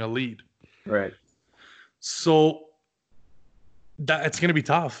squandering a lead. Right. So it's going to be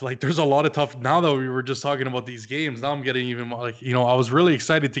tough. There's a lot of tough. Now that we were just talking about these games, now I'm getting even more I was really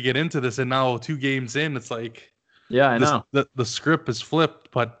excited to get into this, and now 2 games in, it's yeah, I know. The script is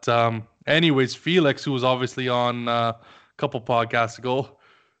flipped. But anyways, Felix, who was obviously on a couple podcasts ago,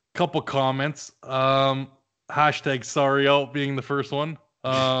 couple comments. Hashtag sorry out being the first one.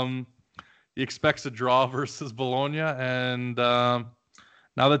 He expects a draw versus Bologna, and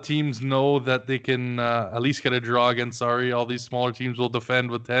now the teams know that they can at least get a draw against Sarri. All these smaller teams will defend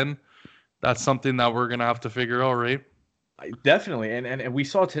with 10. That's something that we're gonna have to figure out, right? Definitely, and we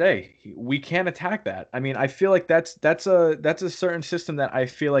saw today we can't attack that. I mean, I feel like that's a certain system that I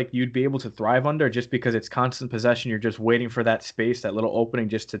feel like you'd be able to thrive under, just because it's constant possession. You're just waiting for that space, that little opening,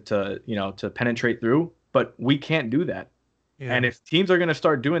 just to penetrate through. But we can't do that. Yeah. And if teams are going to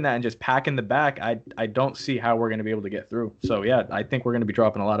start doing that and just pack in the back, I don't see how we're going to be able to get through. So yeah, I think we're going to be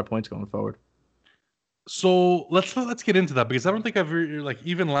dropping a lot of points going forward. So let's get into that, because I don't think I've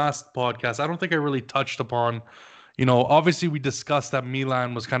even last podcast, I don't think I really touched upon. Obviously we discussed that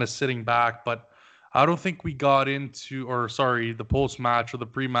Milan was kind of sitting back, but I don't think we got into, the post-match or the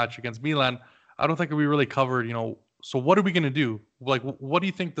pre-match against Milan. I don't think we really covered, so what are we going to do? What do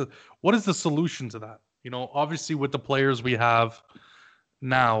you think what is the solution to that? Obviously with the players we have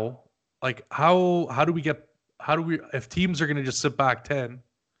now, how do we, if teams are going to just sit back 10,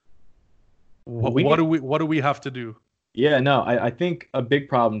 what do we have to do? Yeah, no, I think a big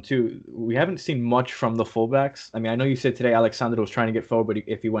problem too, we haven't seen much from the fullbacks. I mean, I know you said today Alexandre was trying to get forward, but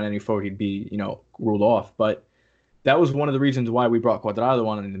if he went any forward, he'd be, ruled off. But that was one of the reasons why we brought Cuadrado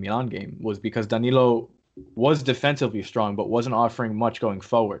on in the Milan game, was because Danilo was defensively strong, but wasn't offering much going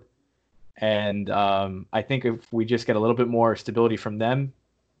forward. And I think if we just get a little bit more stability from them,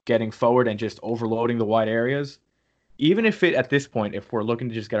 getting forward and just overloading the wide areas, even if at this point, if we're looking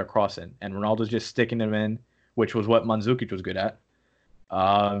to just get a cross in and Ronaldo's just sticking them in, which was what Mandzukic was good at.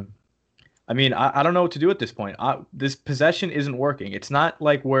 I mean, I don't know what to do at this point. This possession isn't working. It's not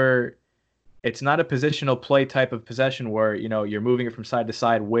it's not a positional play type of possession where, you're moving it from side to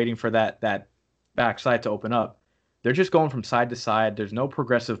side, waiting for that backside to open up. They're just going from side to side. There's no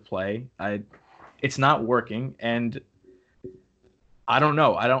progressive play. It's not working, and I don't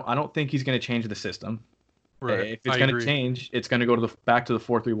know. I don't think he's going to change the system. Right. If it's going to change, it's going to go back to the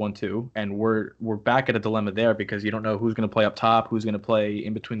 4-3-1-2, and we're back at a dilemma there because you don't know who's going to play up top, who's going to play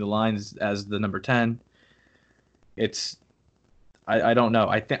in between the lines as the number 10. I don't know.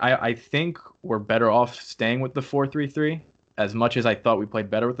 I think we're better off staying with the 4-3-3 as much as I thought we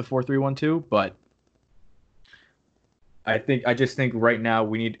played better with the 4-3-1-2, but I just think right now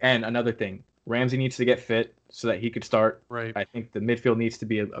we need, and another thing, Ramsey needs to get fit so that he could start. Right. I think the midfield needs to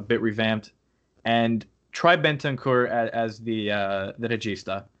be a bit revamped, and try Bentancur as the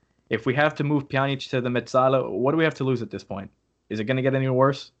regista. If we have to move Pjanic to the Mezzala, what do we have to lose at this point? Is it going to get any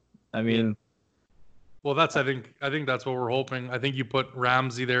worse? I mean, well, I think that's what we're hoping. I think you put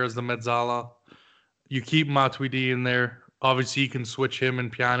Ramsey there as the Mezzala. You keep Matuidi in there. Obviously, you can switch him and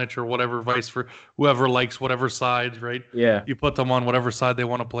Pjanic or whatever, for whoever likes whatever side, right? Yeah. You put them on whatever side they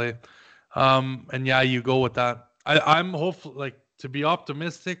want to play. And yeah, you go with that. I'm hopeful, to be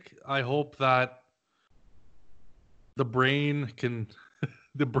optimistic, I hope that the brains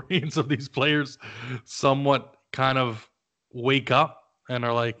of these players somewhat kind of wake up and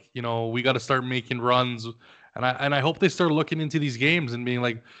are like, we got to start making runs. And I hope they start looking into these games and being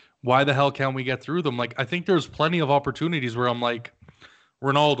like, why the hell can't we get through them? I think there's plenty of opportunities where I'm like,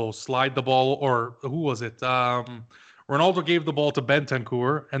 Ronaldo, slide the ball, or who was it? Ronaldo gave the ball to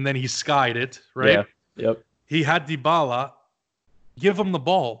Bentancur, and then he skied it, right? Yeah. Yep. He had Dybala. Give him the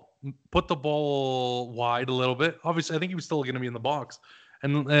ball. Put the ball wide a little bit. Obviously, I think he was still going to be in the box.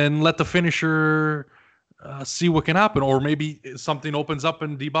 And let the finisher see what can happen. Or maybe something opens up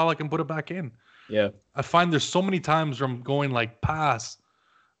and Dybala can put it back in. Yeah. I find there's so many times where I'm going pass.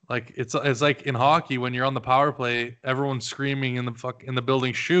 It's like in hockey when you're on the power play, everyone's screaming in the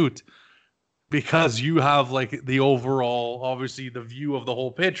building, shoot, because you have the overall, obviously the view of the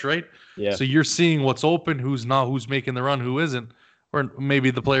whole pitch, right? Yeah. So you're seeing what's open, who's not, who's making the run, who isn't, or maybe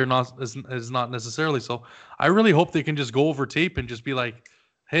the player is not necessarily. So I really hope they can just go over tape and just be like,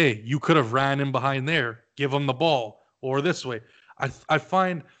 hey, you could have ran in behind there, give them the ball, or this way. I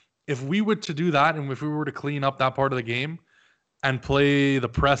find if we were to do that and if we were to clean up that part of the game and play the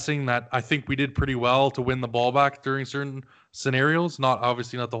pressing that I think we did pretty well to win the ball back during certain scenarios,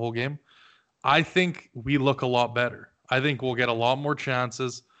 obviously not the whole game, I think we look a lot better. I think we'll get a lot more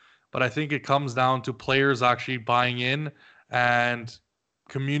chances, but I think it comes down to players actually buying in and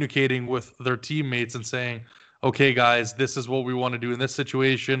communicating with their teammates and saying, okay, guys, this is what we want to do in this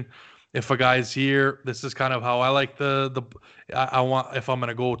situation. If a guy's here, this is kind of how I like I want, if I'm going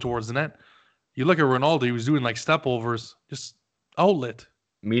to go towards the net. You look at Ronaldo, he was doing step overs, just outlet.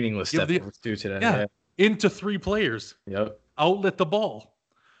 Meaningless step overs too today. Yeah, into three players. Yep. Outlet the ball.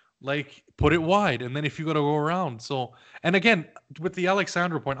 Put it wide, and then if you got to go around. So, and again, with the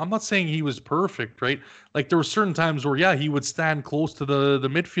Alexandro point, I'm not saying he was perfect, right? There were certain times where, yeah, he would stand close to the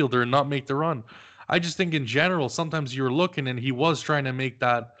midfielder and not make the run. I just think in general, sometimes you're looking and he was trying to make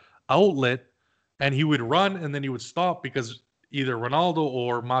that outlet, and he would run and then he would stop because either Ronaldo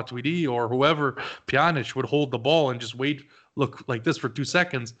or Matuidi or whoever, Pjanic, would hold the ball and just look like this for 2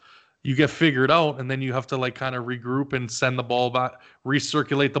 seconds. You get figured out, and then you have to kind of regroup and send the ball back,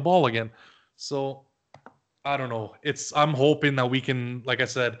 recirculate the ball again. So I don't know. I'm hoping that we can, like I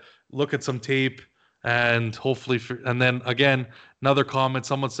said, look at some tape and hopefully, and then again, another comment.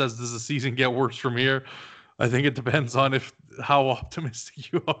 Someone says, does the season get worse from here? I think it depends on how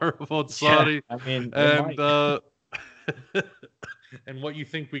optimistic you are about Saudi. Yeah, I mean, and and what you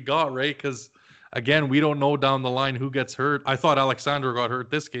think we got, right? Because again, we don't know down the line who gets hurt. I thought Alexandro got hurt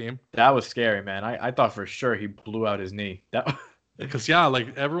this game. That was scary, man. I thought for sure he blew out his knee. Because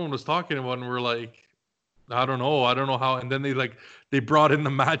everyone was talking about it, and we're like, I don't know how. And then they brought in the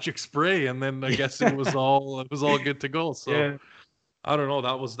magic spray, and then I guess it was all good to go. So yeah. I don't know.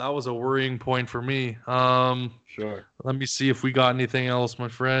 That was a worrying point for me. Sure. Let me see if we got anything else, my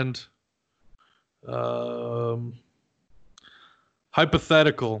friend.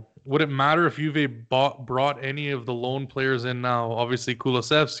 Hypothetical. Would it matter if Juve brought any of the loan players in now? Obviously,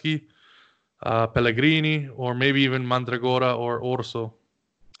 Kulusevski, Pellegrini, or maybe even Mandragora or Orso.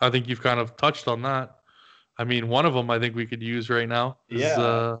 I think you've kind of touched on that. I mean, one of them I think we could use right now is Yeah,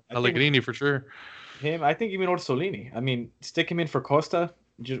 I think Allegrini for sure. him. I think even Orsolini. I mean, stick him in for Costa.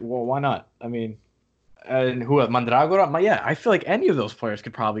 Just well, why not? I mean, and who else? Mandragora. Yeah, I feel like any of those players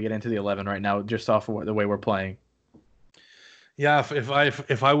could probably get into the 11 right now, just off of the way we're playing. Yeah,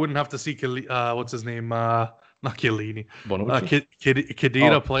 if I wouldn't have to see what's his name, not Chiellini, Bonucci.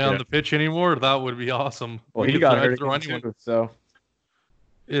 Khedira Oh, play on yeah. the pitch anymore, that would be awesome. Well, We he could got hurt throw against anyone. Juve, so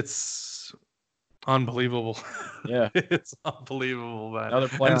It's unbelievable. yeah. It's unbelievable, man. Another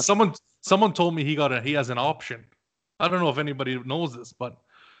player. And someone told me he has an option. I don't know if anybody knows this, but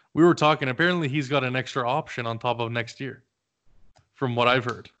we were talking. Apparently, he's got an extra option on top of next year, from what I've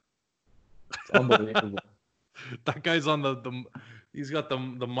heard. It's unbelievable. That guy's on he's got the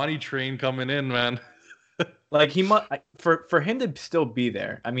money train coming in, man. Like he must for him to still be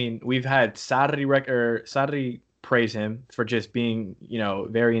there. I mean, we've had Sarri praise him for just being,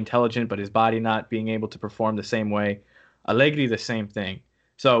 very intelligent, but his body not being able to perform the same way. Allegri the same thing.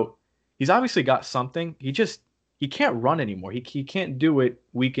 So he's obviously got something. He can't run anymore. He can't do it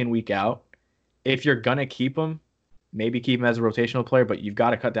week in, week out. If you're gonna keep him, maybe keep him as a rotational player, but you've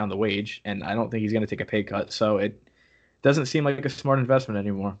got to cut down the wage, and I don't think he's gonna take a pay cut. So it doesn't seem like a smart investment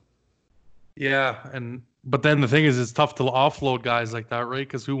anymore. Yeah, but then the thing is, it's tough to offload guys like that, right?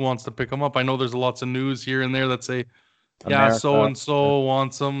 Because who wants to pick them up? I know there's lots of news here and there that say, yeah, America. so and so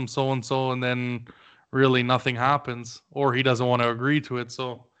wants him, so and so, and then really nothing happens, or he doesn't want to agree to it.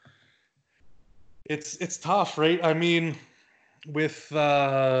 So it's tough, right? I mean, with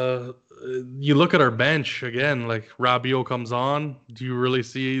you look at our bench again, like Rabiot comes on. Do you really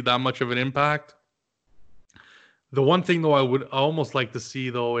see that much of an impact? The one thing though I would almost like to see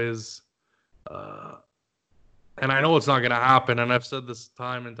though is, and I know it's not going to happen, and I've said this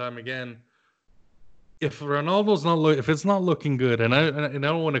time and time again. If Ronaldo's if it's not looking good, and I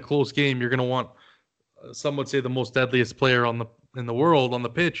don't want a close game, you're going to want, some would say, the most deadliest player in the world on the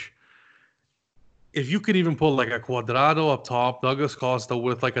pitch. If you could even put like a Cuadrado up top, Douglas Costa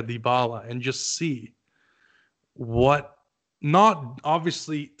with like a Dybala, and just see what, not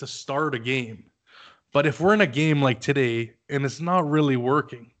obviously to start a game, but if we're in a game like today and it's not really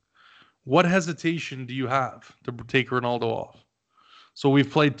working, what hesitation do you have to take Ronaldo off? So we've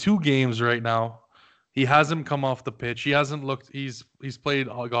played 2 games right now. He hasn't come off the pitch. He hasn't looked. He's played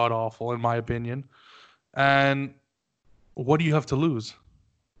god awful in my opinion. And what do you have to lose?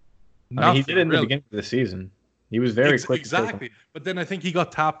 I mean, he did it in really. the beginning of the season. He was very quick. Exactly. But then I think he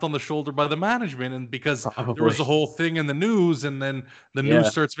got tapped on the shoulder by the management, and because Probably. there was a whole thing in the news, and then the news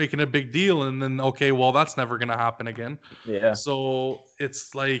starts making a big deal, and then okay, well that's never gonna happen again. Yeah. So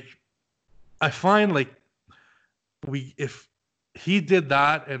it's like, I find like if he did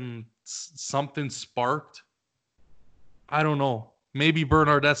that and something sparked, I don't know. Maybe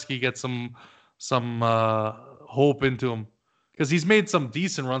Bernardeschi gets some hope into him, because he's made some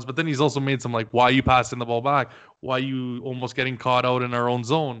decent runs, but then he's also made some like, why are you passing the ball back? Why are you almost getting caught out in our own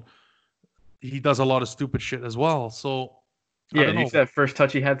zone? He does a lot of stupid shit as well. So Yeah, you see that first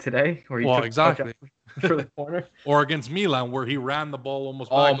touch he had today, where he took exactly the touch for the corner, or against Milan where he ran the ball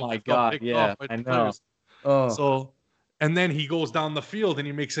almost. Oh back my and got god! picked Yeah, off by I the know. players. Oh, So, and then he goes down the field and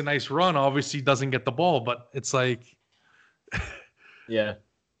he makes a nice run. Obviously, doesn't get the ball, but it's like, yeah.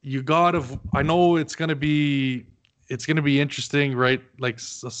 you gotta. I know it's gonna be interesting, right? Like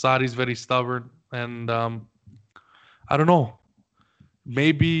Sadi's very stubborn, and I don't know.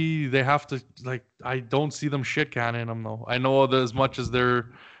 Maybe they have to, like, I don't see them shit canning him though. I know that as much as the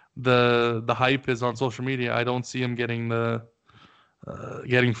hype is on social media, I don't see him getting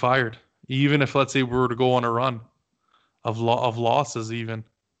getting fired. Even if, let's say, we were to go on a run of losses, even,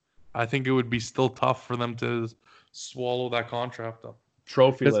 I think it would be still tough for them to swallow that contract up.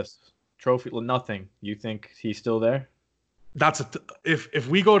 Trophyless, nothing. You think he's still there? That's if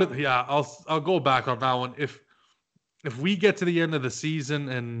we go to, yeah, I'll go back on that one. If we get to the end of the season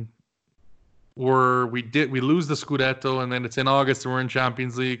and we lose the Scudetto, and then it's in August and we're in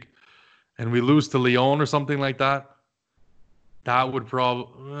Champions League and we lose to Lyon or something like that, that would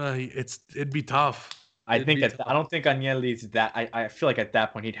probably it'd be tough. I don't think Agnelli's that. I feel like at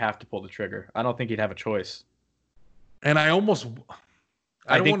that point he'd have to pull the trigger. I don't think he'd have a choice. And I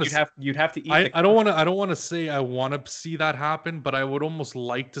think you'd have to eat. I don't want to say I want to see that happen, but I would almost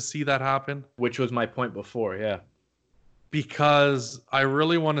like to see that happen. Which was my point before, yeah. Because I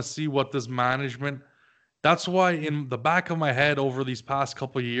really want to see what this management. That's why in the back of my head over these past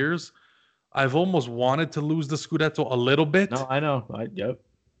couple of years, I've almost wanted to lose the Scudetto a little bit. No, I know. Yep.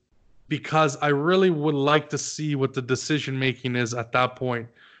 Because I really would like to see what the decision making is at that point.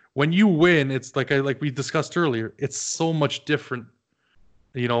 When you win, it's like we discussed earlier. It's so much different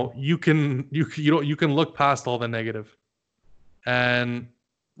You know, you can look past all the negative. And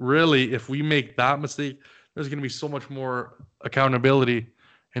really, if we make that mistake, there's going to be so much more accountability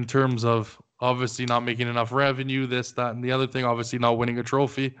in terms of obviously not making enough revenue, this, that, and the other thing, obviously not winning a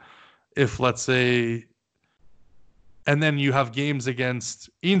trophy. If, let's say, and then you have games against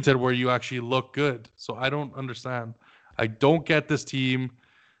Inter where you actually look good. So I don't understand. I don't get this team.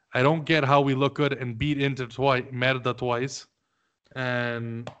 I don't get how we look good and beat Inter twice, Merda twice.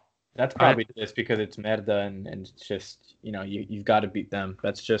 And That's probably just because it's Merda and it's just, you've got to beat them.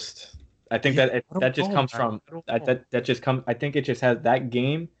 That's just, I think that just comes from, that just comes, I think it just has, that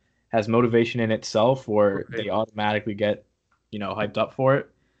game has motivation in itself where they automatically get, hyped up for it.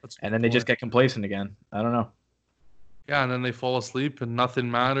 And then they just get complacent again. I don't know. Yeah, and then they fall asleep and nothing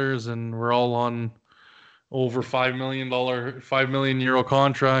matters and we're all on over €5 million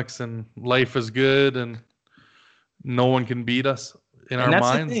contracts and life is good and no one can beat us in our minds.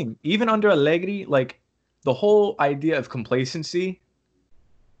 That's the thing. Even under Allegri, like the whole idea of complacency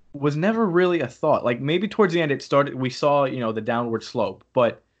was never really a thought. Like maybe towards the end it started, we saw, the downward slope,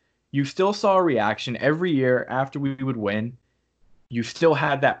 but you still saw a reaction every year after we would win. You still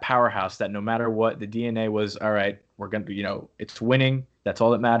had that powerhouse that no matter what, the DNA was, all right, we're going to, it's winning. That's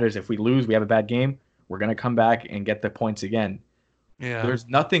all that matters. If we lose, we have a bad game, we're going to come back and get the points again. Yeah. There's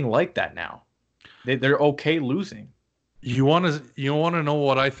nothing like that now. They're okay losing. You want to know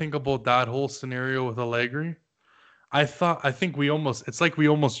what I think about that whole scenario with Allegri? It's like we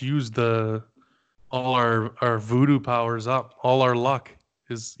almost used all our voodoo powers up, all our luck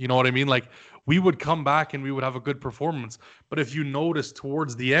is, you know what I mean? Like we would come back and we would have a good performance. But if you notice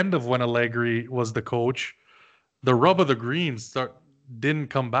towards the end of when Allegri was the coach, the rub of the green didn't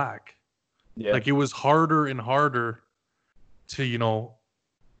come back. Yeah. Like it was harder and harder to,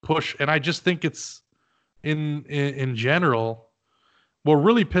 push. And I just think it's in general, what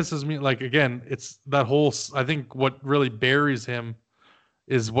really pisses me, like, again, it's that whole, I think what really buries him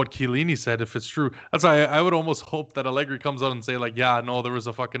is what Chiellini said, if it's true. That's why I would almost hope that Allegri comes out and say, like, yeah, no, there was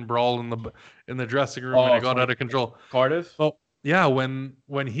a fucking brawl in the dressing room and it got out of control. Cardiff? Well, yeah, when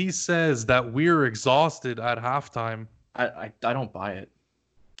he says that we're exhausted at halftime. I don't buy it.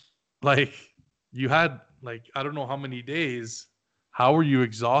 Like, you had, like, I don't know how many days. How are you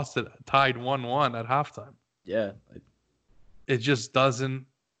exhausted, tied 1-1 at halftime? Yeah. It just doesn't.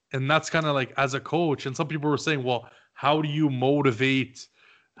 And that's kind of like, as a coach, and some people were saying, well, how do you motivate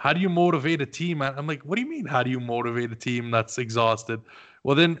a team? I'm like, what do you mean? How do you motivate a team that's exhausted?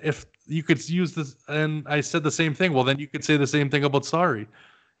 Well, then if you could use this, and I said the same thing, well, then you could say the same thing about Sarri.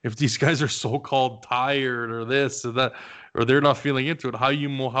 If these guys are so-called tired or this or that, or they're not feeling into it,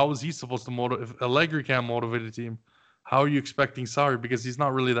 how is he supposed to motivate? If Allegri can't motivate a team, how are you expecting Sarri? Because he's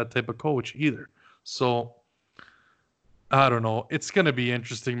not really that type of coach either. So, I don't know. It's going to be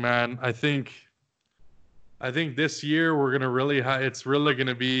interesting, man. I think this year we're going to really it's really going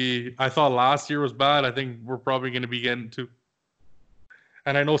to be, I thought last year was bad. I think we're probably going to be getting to,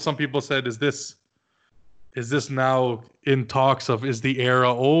 and I know some people said, is this now in talks of, is the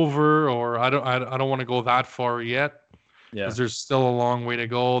era over? Or I don't want to go that far yet. Yeah. Because there's still a long way to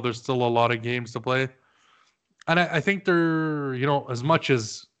go. There's still a lot of games to play. And I think they're, as much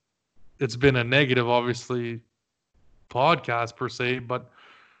as it's been a negative, obviously, podcast per se, but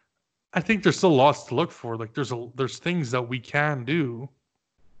I think there's still lots to look for. Like there's things that we can do.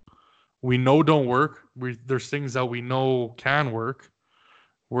 We know don't work. There's things that we know can work,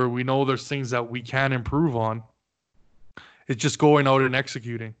 where we know there's things that we can improve on. It's just going out and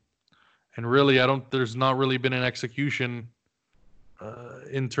executing. And really, there's not really been an execution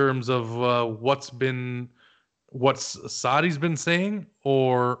in terms of what Sarri's been saying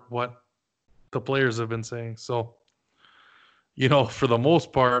or what the players have been saying. So, for the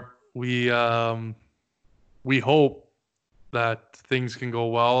most part, we hope that things can go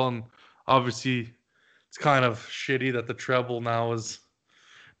well. And obviously, it's kind of shitty that the treble now is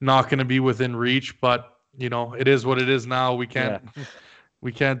not going to be within reach. But it is what it is now. We can't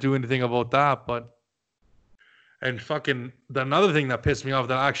do anything about that. But another thing that pissed me off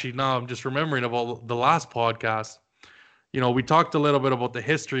that actually now I'm just remembering about the last podcast. We talked a little bit about the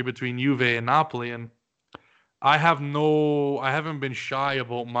history between Juve and Napoli, and I haven't been shy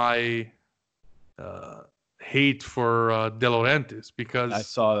about my hate for De Laurentiis, because I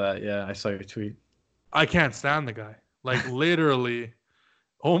saw that. Yeah, I saw your tweet. I can't stand the guy. Like literally,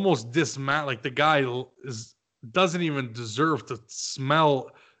 almost dismantle. Like the guy doesn't even deserve to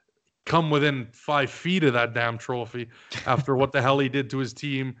come within 5 feet of that damn trophy after what the hell he did to his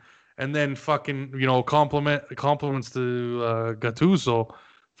team, and then fucking compliments to Gattuso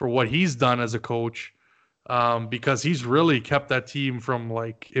for what he's done as a coach. because he's really kept that team from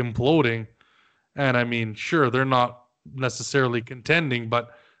like imploding. And I mean, sure, they're not necessarily contending,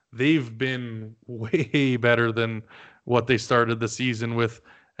 but they've been way better than what they started the season with.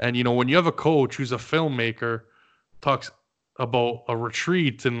 And you know, when you have a coach who's a filmmaker, talks about a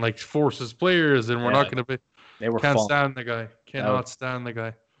retreat and like forces players, and we're Yeah, not going to be. They were Can't falling. stand the guy. Cannot was- stand the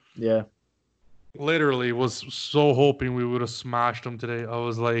guy. Yeah. Literally was so hoping we would have smashed him today. I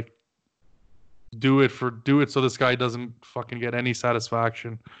was like, do it so this guy doesn't fucking get any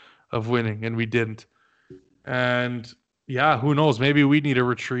satisfaction of winning, and we didn't. And yeah, who knows? Maybe we need a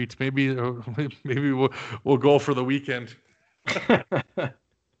retreat. Maybe we'll go for the weekend.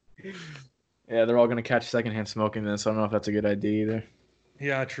 Yeah, they're all gonna catch secondhand smoking this. I don't know if that's a good idea either.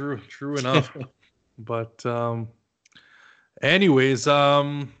 Yeah, true enough. But anyways,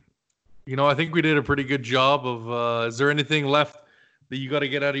 you know, I think we did a pretty good job of is there anything left that you got to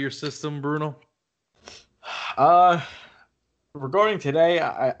get out of your system, Bruno? Regarding today,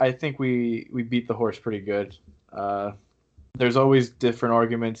 I think we beat the horse pretty good. There's always different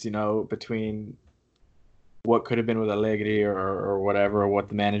arguments, you know, between what could have been with Allegri or whatever, or what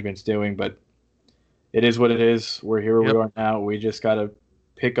the management's doing, but it is what it is. We're here where we are now. We just got to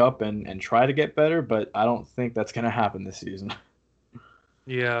pick up and try to get better, but I don't think that's going to happen this season.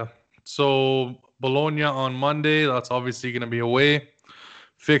 Yeah. So Bologna on Monday, that's obviously going to be away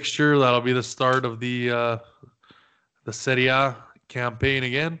fixture. That'll be the start of the Serie A campaign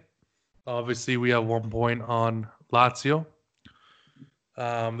again. Obviously, we have 1 point on Lazio.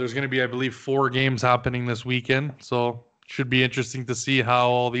 There's going to be, I believe, 4 games happening this weekend, so should be interesting to see how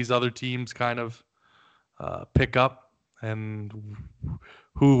all these other teams kind of pick up and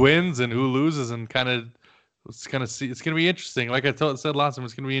who wins and who loses, and kind of it's going to be interesting. Like I said last time,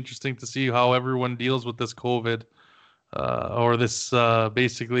 it's going to be interesting to see how everyone deals with this COVID or this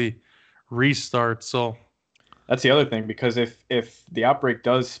basically restart. So that's the other thing, because if the outbreak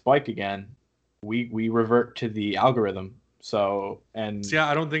does spike again, we revert to the algorithm. So yeah,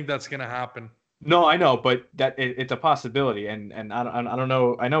 I don't think that's going to happen. No, I know, but it's a possibility, and I don't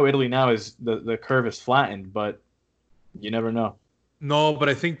know. I know Italy now is the curve is flattened, but you never know. No, but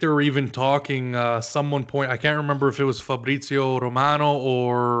I think they were even talking. Someone I can't remember if it was Fabrizio Romano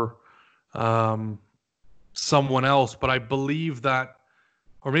or someone else, but I believe that,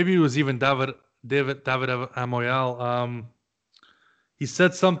 or maybe it was even David Amoyal. He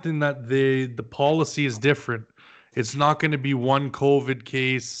said something that the policy is different. It's not going to be one COVID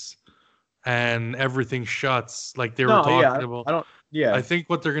case and everything shuts like they were talking about. I don't. Yeah, I think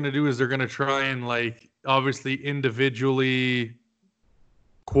what they're going to do is they're going to try and like obviously individually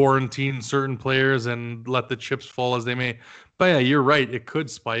quarantine certain players and let the chips fall as they may. But yeah, you're right. It could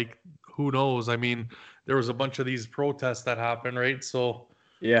spike. Who knows? I mean, there was a bunch of these protests that happened, right? So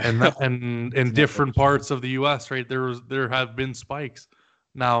yeah, and in different parts of the U.S., right? There have been spikes.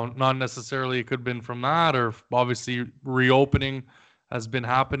 Now, not necessarily it could have been from that, or obviously reopening has been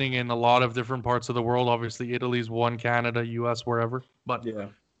happening in a lot of different parts of the world. Obviously, Italy's one, Canada, U.S., wherever. But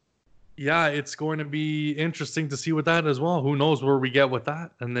yeah, it's going to be interesting to see with that as well. Who knows where we get with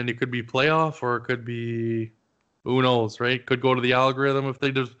that? And then it could be playoff, or it could be, who knows, right? Could go to the algorithm if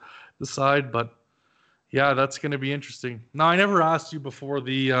they decide. But yeah, that's going to be interesting. Now, I never asked you before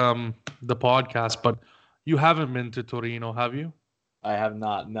the podcast, but you haven't been to Torino, have you? I have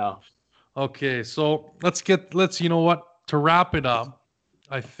not. No. Okay, so let's you know what, to wrap it up,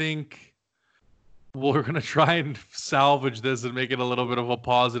 I think we're going to try and salvage this and make it a little bit of a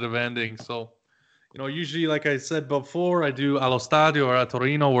positive ending. So, you know, usually, like I said before, I do Allo Stadio or at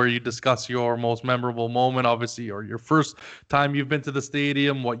Torino, where you discuss your most memorable moment, obviously, or your first time you've been to the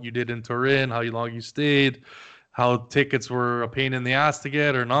stadium, what you did in Turin, how long you stayed, how tickets were a pain in the ass to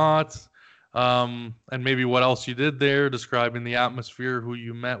get or not, and maybe what else you did there, describing the atmosphere, who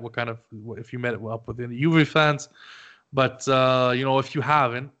you met, what kind of, if you met up with any Juve fans. But, you know, if you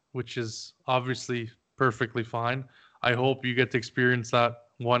haven't, which is obviously perfectly fine, I hope you get to experience that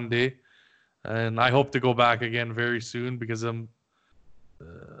one day. And I hope to go back again very soon, because I'm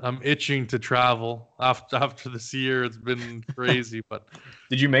itching to travel after this year. It's been crazy. But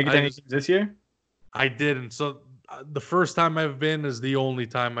did you make it to any games this year? I didn't. So the first time I've been is the only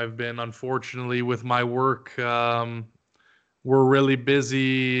time I've been, unfortunately, with my work. We're really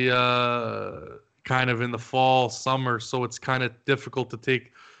busy kind of in the fall, summer, so it's kind of difficult to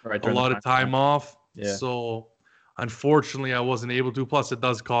take a lot of time off. Yeah. So unfortunately, I wasn't able to. Plus, it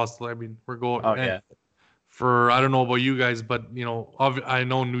does cost. I mean, we're going for, I don't know about you guys, but you know, I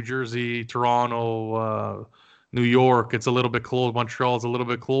know New Jersey, Toronto, New York. It's a little bit close. Montreal is a little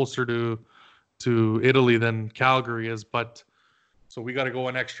bit closer to Italy than Calgary is. But So we got to go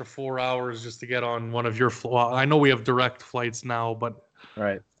an extra 4 hours just to get on one of your. Well, I know we have direct flights now, but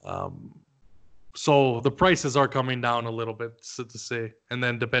Right. so the prices are coming down a little bit, so to say, and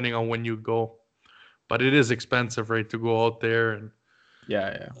then depending on when you go, but it is expensive, right, to go out there and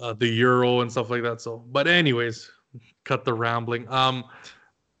Yeah. the euro and stuff like that. So, but anyways, cut the rambling.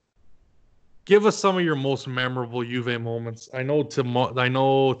 Give us some of your most memorable Juve moments. I know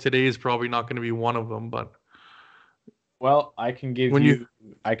today is probably not going to be one of them, but Well, I can give When you.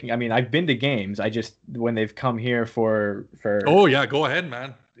 I can. I mean, I've been to games. I just when they've come here for. oh yeah, go ahead,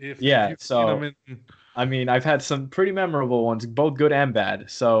 man. If Yeah, you've so- seen them in, I mean, I've had some pretty memorable ones, both good and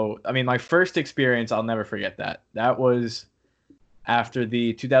bad. So, I mean, my first experience, I'll never forget that. That was after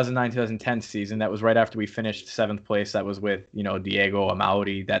the 2009-2010 season. That was right after we finished 7th place. That was with, Diego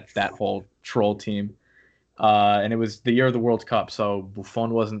Amauri, that whole troll team. And it was the year of the World Cup, so Buffon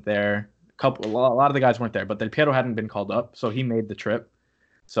wasn't there. A lot of the guys weren't there, but Del Piero hadn't been called up, so he made the trip.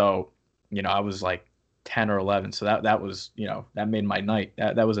 So, I was like 10 or 11, so that was, that made my night.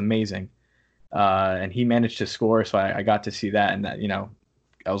 That was amazing. And he managed to score, so I got to see that, and that,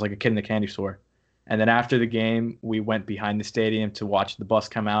 I was like a kid in the candy store. And then after the game, we went behind the stadium to watch the bus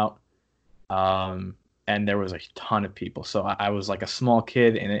come out, and there was a ton of people. So I was like a small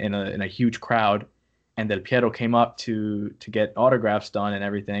kid in a huge crowd, and Del Piero came up to get autographs done and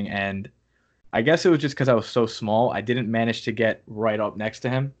everything. And I guess it was just because I was so small, I didn't manage to get right up next to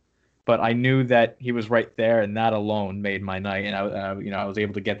him, but I knew that he was right there, and that alone made my night. And I was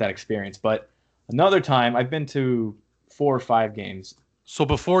able to get that experience. But another time, I've been to 4 or 5 games. so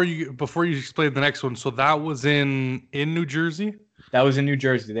before you explain the next one, so that was in New Jersey. That was in New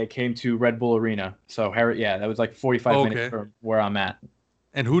Jersey. They came to Red Bull Arena. So that was like 45 Okay. minutes from where I'm at.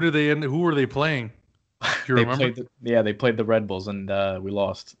 And who were they playing? Do you They remember? they played the Red Bulls, and we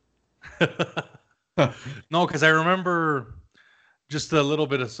lost. No, because I remember just a little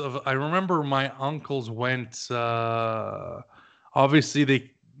bit of. I remember my uncles went.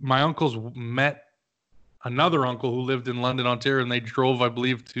 Obviously, my uncles met another uncle who lived in London, Ontario, and they drove, I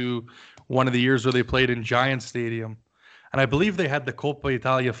believe, to one of the years where they played in Giant Stadium, and I believe they had the Coppa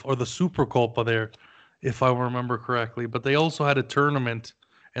Italia or the Super Coppa there, if I remember correctly. But they also had a tournament.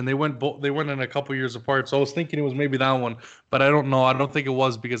 And they went in a couple years apart. So I was thinking it was maybe that one, but I don't know. I don't think it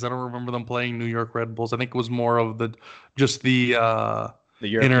was because I don't remember them playing New York Red Bulls. I think it was more of the The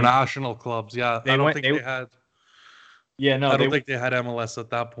European. international clubs. Yeah, They I don't went- think they- they had. Yeah, no, I don't think they had MLS at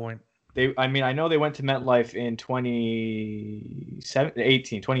that point. I mean, I know they went to MetLife in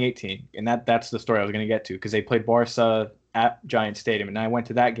 2018, and that's the story I was going to get to, because they played Barca at Giant Stadium, and I went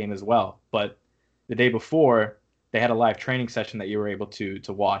to that game as well. But the day before, they had a live training session that you were able to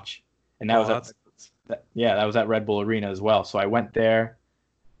watch, and that that was at Red Bull Arena as well. So I went there,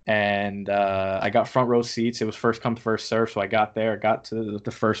 and I got front row seats. It was first come first serve, so I got to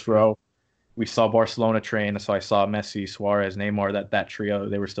the first row. We saw Barcelona train, so I saw Messi, Suarez, Neymar, that trio.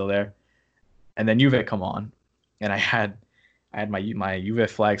 They were still there, and then Juve come on, and I had my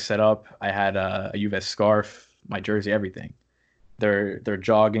Juve flag set up. I had a Juve scarf, my jersey, everything. They're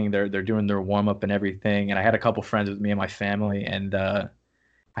jogging, they're doing their warm up and everything, and I had a couple friends with me and my family, and I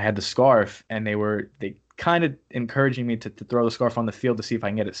had the scarf, and they kind of encouraging me to throw the scarf on the field to see if I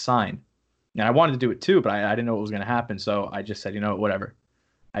can get it signed. And I wanted to do it too, but I didn't know what was going to happen, so I just said, whatever.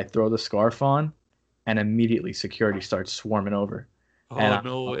 I throw the scarf on, and immediately security starts swarming over. Oh And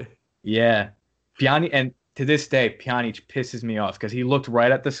no way! Yeah, Pjanic, and to this day, Pjanic pisses me off because he looked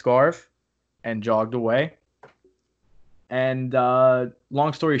right at the scarf and jogged away. And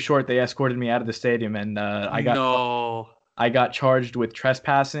long story short, they escorted me out of the stadium, and I got charged with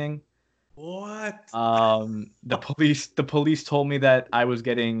trespassing. What? The police told me that I was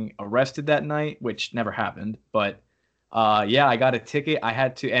getting arrested that night, which never happened. But I got a ticket. I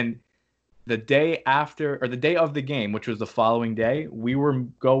had to, and the day after, or the day of the game, which was the following day, we were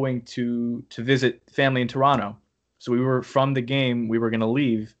going to visit family in Toronto. So we were from the game, we were going to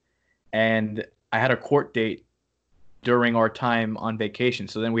leave, and I had a court date during our time on vacation.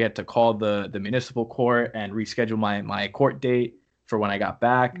 So then we had to call the municipal court and reschedule my court date for when I got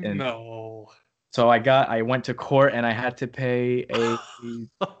back. And No. so I went to court, and I had to pay a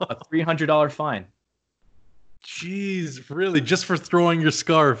 $300 fine. Jeez, really? Just for throwing your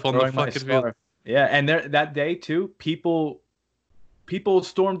scarf on Throwing the my fucking field? scarf. Yeah, and that day too, people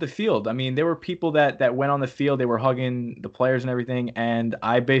stormed the field. I mean, there were people that went on the field. They were hugging the players and everything, and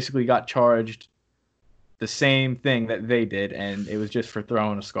I basically got charged the same thing that they did, and it was just for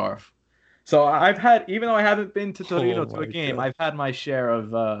throwing a scarf. So I've had, even though I haven't been to Torino to my a game, God. I've had my share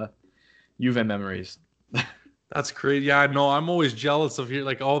of Juve memories. That's crazy. Yeah, no, I'm always jealous of here,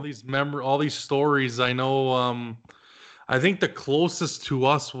 like all these stories. I know I think the closest to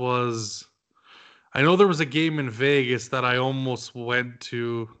us was, I know there was a game in Vegas that I almost went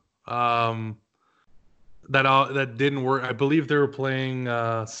to, that didn't work. I believe they were playing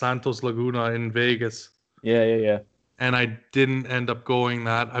Santos Laguna in Vegas, Yeah. and I didn't end up going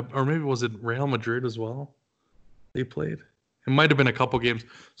or maybe was it Real Madrid as well? They played. It might have been a couple games.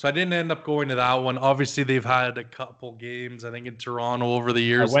 So I didn't end up going to that one. Obviously, they've had a couple games, I think, in Toronto over the I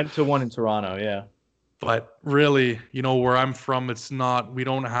years. went to one in Toronto. Yeah. But really, where I'm from, we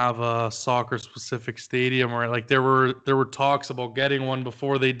don't have a soccer specific stadium, or like there were talks about getting one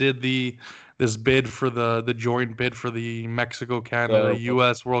before they did this bid for the joint bid for the Mexico, Canada,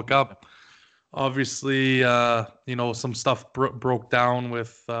 US World Cup. Obviously, some stuff broke down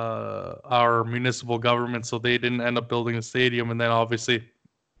with our municipal government, so they didn't end up building a stadium. And then obviously,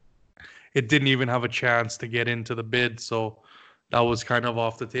 it didn't even have a chance to get into the bid, so that was kind of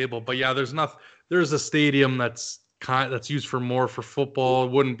off the table. But yeah, there's a stadium that's used for football.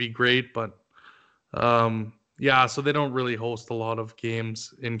 It wouldn't be great, but yeah, so they don't really host a lot of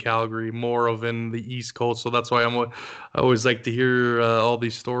games in Calgary, more of in the East Coast. So that's why I always like to hear all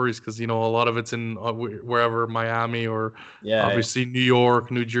these stories, because a lot of it's in wherever, Miami or obviously New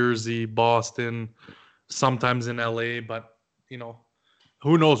York, New Jersey, Boston, sometimes in LA. But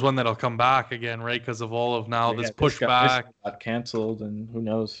who knows when that'll come back again, right? Because of all of now this pushback got canceled, and who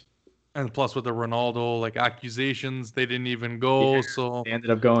knows. And plus with the Ronaldo accusations, they didn't even go. So they ended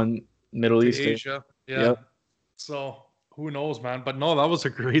up going Middle East, Asia. Yeah. Yep. So who knows, man? But no, that was a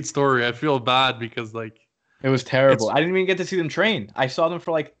great story. I feel bad because it was terrible. I didn't even get to see them train. I saw them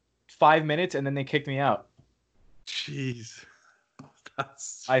for 5 minutes and then they kicked me out. Jeez.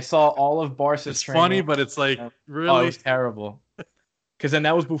 I saw all of Barca's training. It's funny, but it's really. Oh, it was terrible. Because then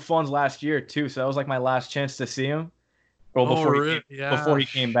that was Buffon's last year too, so that was my last chance to see him. Well, before he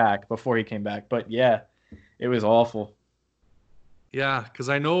came back. But yeah, it was awful. Yeah, because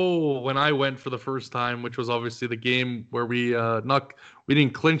I know when I went for the first time, which was obviously the game where we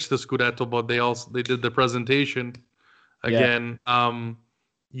didn't clinch the Scudetto, but they did the presentation again.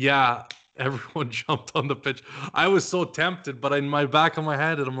 Yeah, everyone jumped on the pitch. I was so tempted, but in my back of my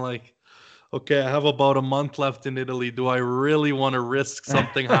head, I'm like, okay, I have about a month left in Italy. Do I really want to risk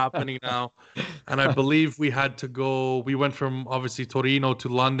something happening now? And I believe we had to go. We went from obviously Torino to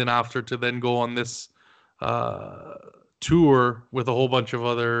London after, to then go on this tour with a whole bunch of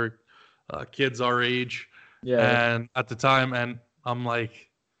other kids our age. Yeah. And at the time, and I'm like,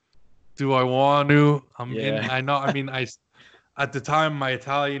 do I want to? I know. I mean, at the time my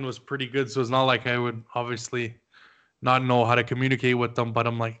Italian was pretty good, so it's not like I would obviously not know how to communicate with them. But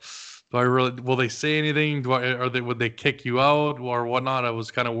I'm like, do I really? Will they say anything? Would they kick you out or whatnot? I was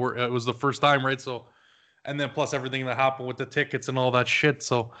kind of worried. It was the first time, right? So, and then plus everything that happened with the tickets and all that shit.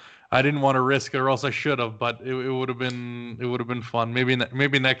 So I didn't want to risk it, or else I should have. But it would have been fun. Maybe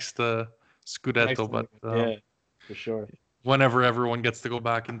next Scudetto. But yeah, for sure. Whenever everyone gets to go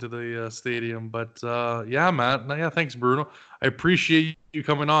back into the stadium. But yeah, Matt. Yeah, thanks, Bruno. I appreciate you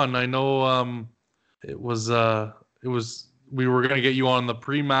coming on. I know it was we were gonna get you on the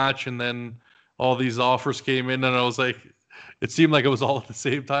pre-match, and then all these offers came in, and I was like, it seemed like it was all at the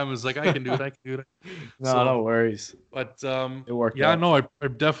same time. It was like, I can do it. No worries. But it worked. Yeah, out. no, I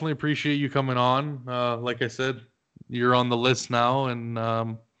definitely appreciate you coming on. Like I said, you're on the list now, and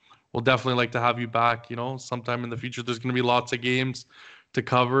we'll definitely like to have you back. Sometime in the future. There's gonna be lots of games to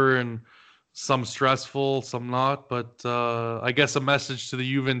cover, and some stressful, some not. But I guess a message to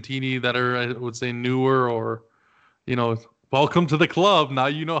the Juventini that are, I would say, newer, or welcome to the club. Now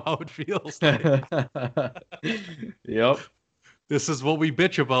you know how it feels. Yep. This is what we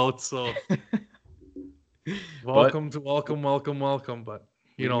bitch about. So welcome. But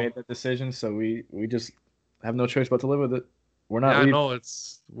we made that decision, so we just have no choice but to live with it. We're not. Yeah, no,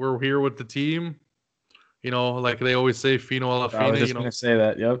 we're here with the team. Like they always say, Fino alla fine. I was just gonna say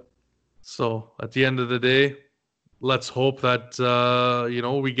that. Yep. So at the end of the day, let's hope that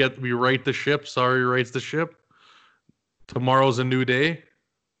we right the ship. Sarri rights the ship. Tomorrow's a new day.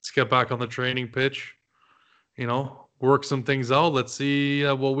 Let's get back on the training pitch. Work some things out. Let's see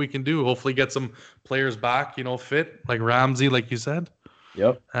what we can do. Hopefully get some players back, fit, like Ramsey, like you said.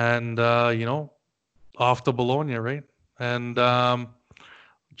 Yep. And, off to Bologna, right? And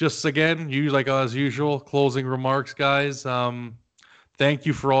just again, you as usual, closing remarks, guys. Thank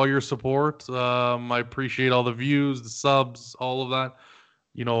you for all your support. I appreciate all the views, the subs, all of that.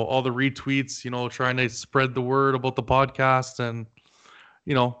 All the retweets, trying to spread the word about the podcast. And,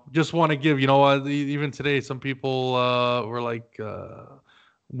 just want to give, even today, some people were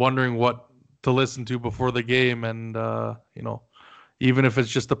wondering what to listen to before the game. And, even if it's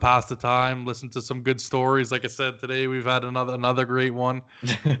just to pass the time, listen to some good stories. Like I said today, we've had another great one.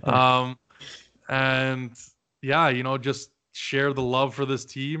 And yeah, you know, just share the love for this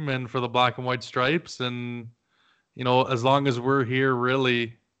team and for the Black and White Stripes. And, you know, as long as we're here,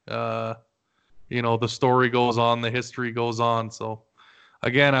 really, you know, the story goes on, the history goes on. So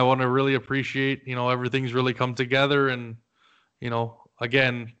again, I want to really appreciate, you know, everything's really come together. And, you know,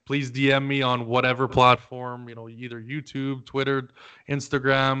 again, please DM me on whatever platform, you know, either YouTube, Twitter,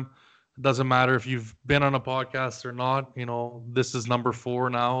 Instagram. It doesn't matter if you've been on a podcast or not. You know, this is number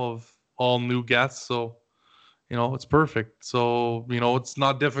 4 now of all new guests. So, you know, it's perfect. So, you know, it's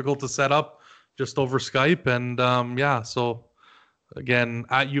not difficult to set up, just over Skype. And yeah, so again,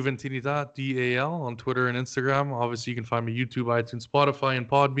 at Juventinita, DAL on Twitter and Instagram. Obviously, you can find me YouTube, iTunes, Spotify, and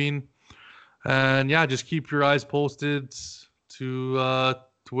Podbean. And yeah, just keep your eyes posted to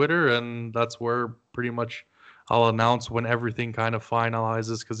Twitter, and that's where pretty much I'll announce when everything kind of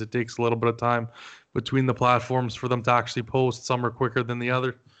finalizes, because it takes a little bit of time between the platforms for them to actually post. Some are quicker than the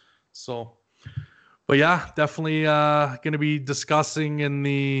other. So, but yeah, definitely going to be discussing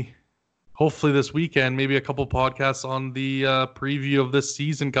hopefully this weekend, maybe a couple podcasts on the preview of this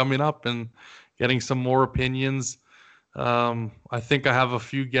season coming up and getting some more opinions. I think I have a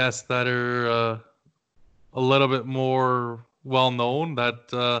few guests that are a little bit more well-known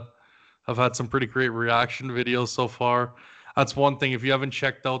that have had some pretty great reaction videos so far. That's one thing. If you haven't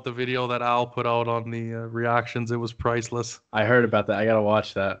checked out the video that Al put out on the reactions, it was priceless. I heard about that. I got to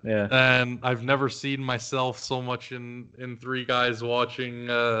watch that. Yeah. And I've never seen myself so much in 3 guys watching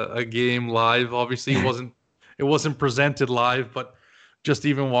a game live. Obviously, it wasn't presented live, but just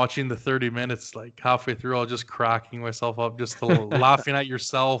even watching the 30 minutes, like halfway through, I was just cracking myself up, just laughing at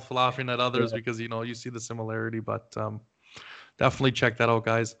yourself, laughing at others, because, you know, you see the similarity. But definitely check that out,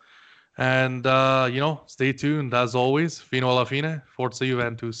 guys. And, you know, stay tuned. As always, fino alla fine, Forza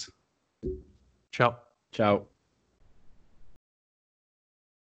Juventus. Ciao. Ciao.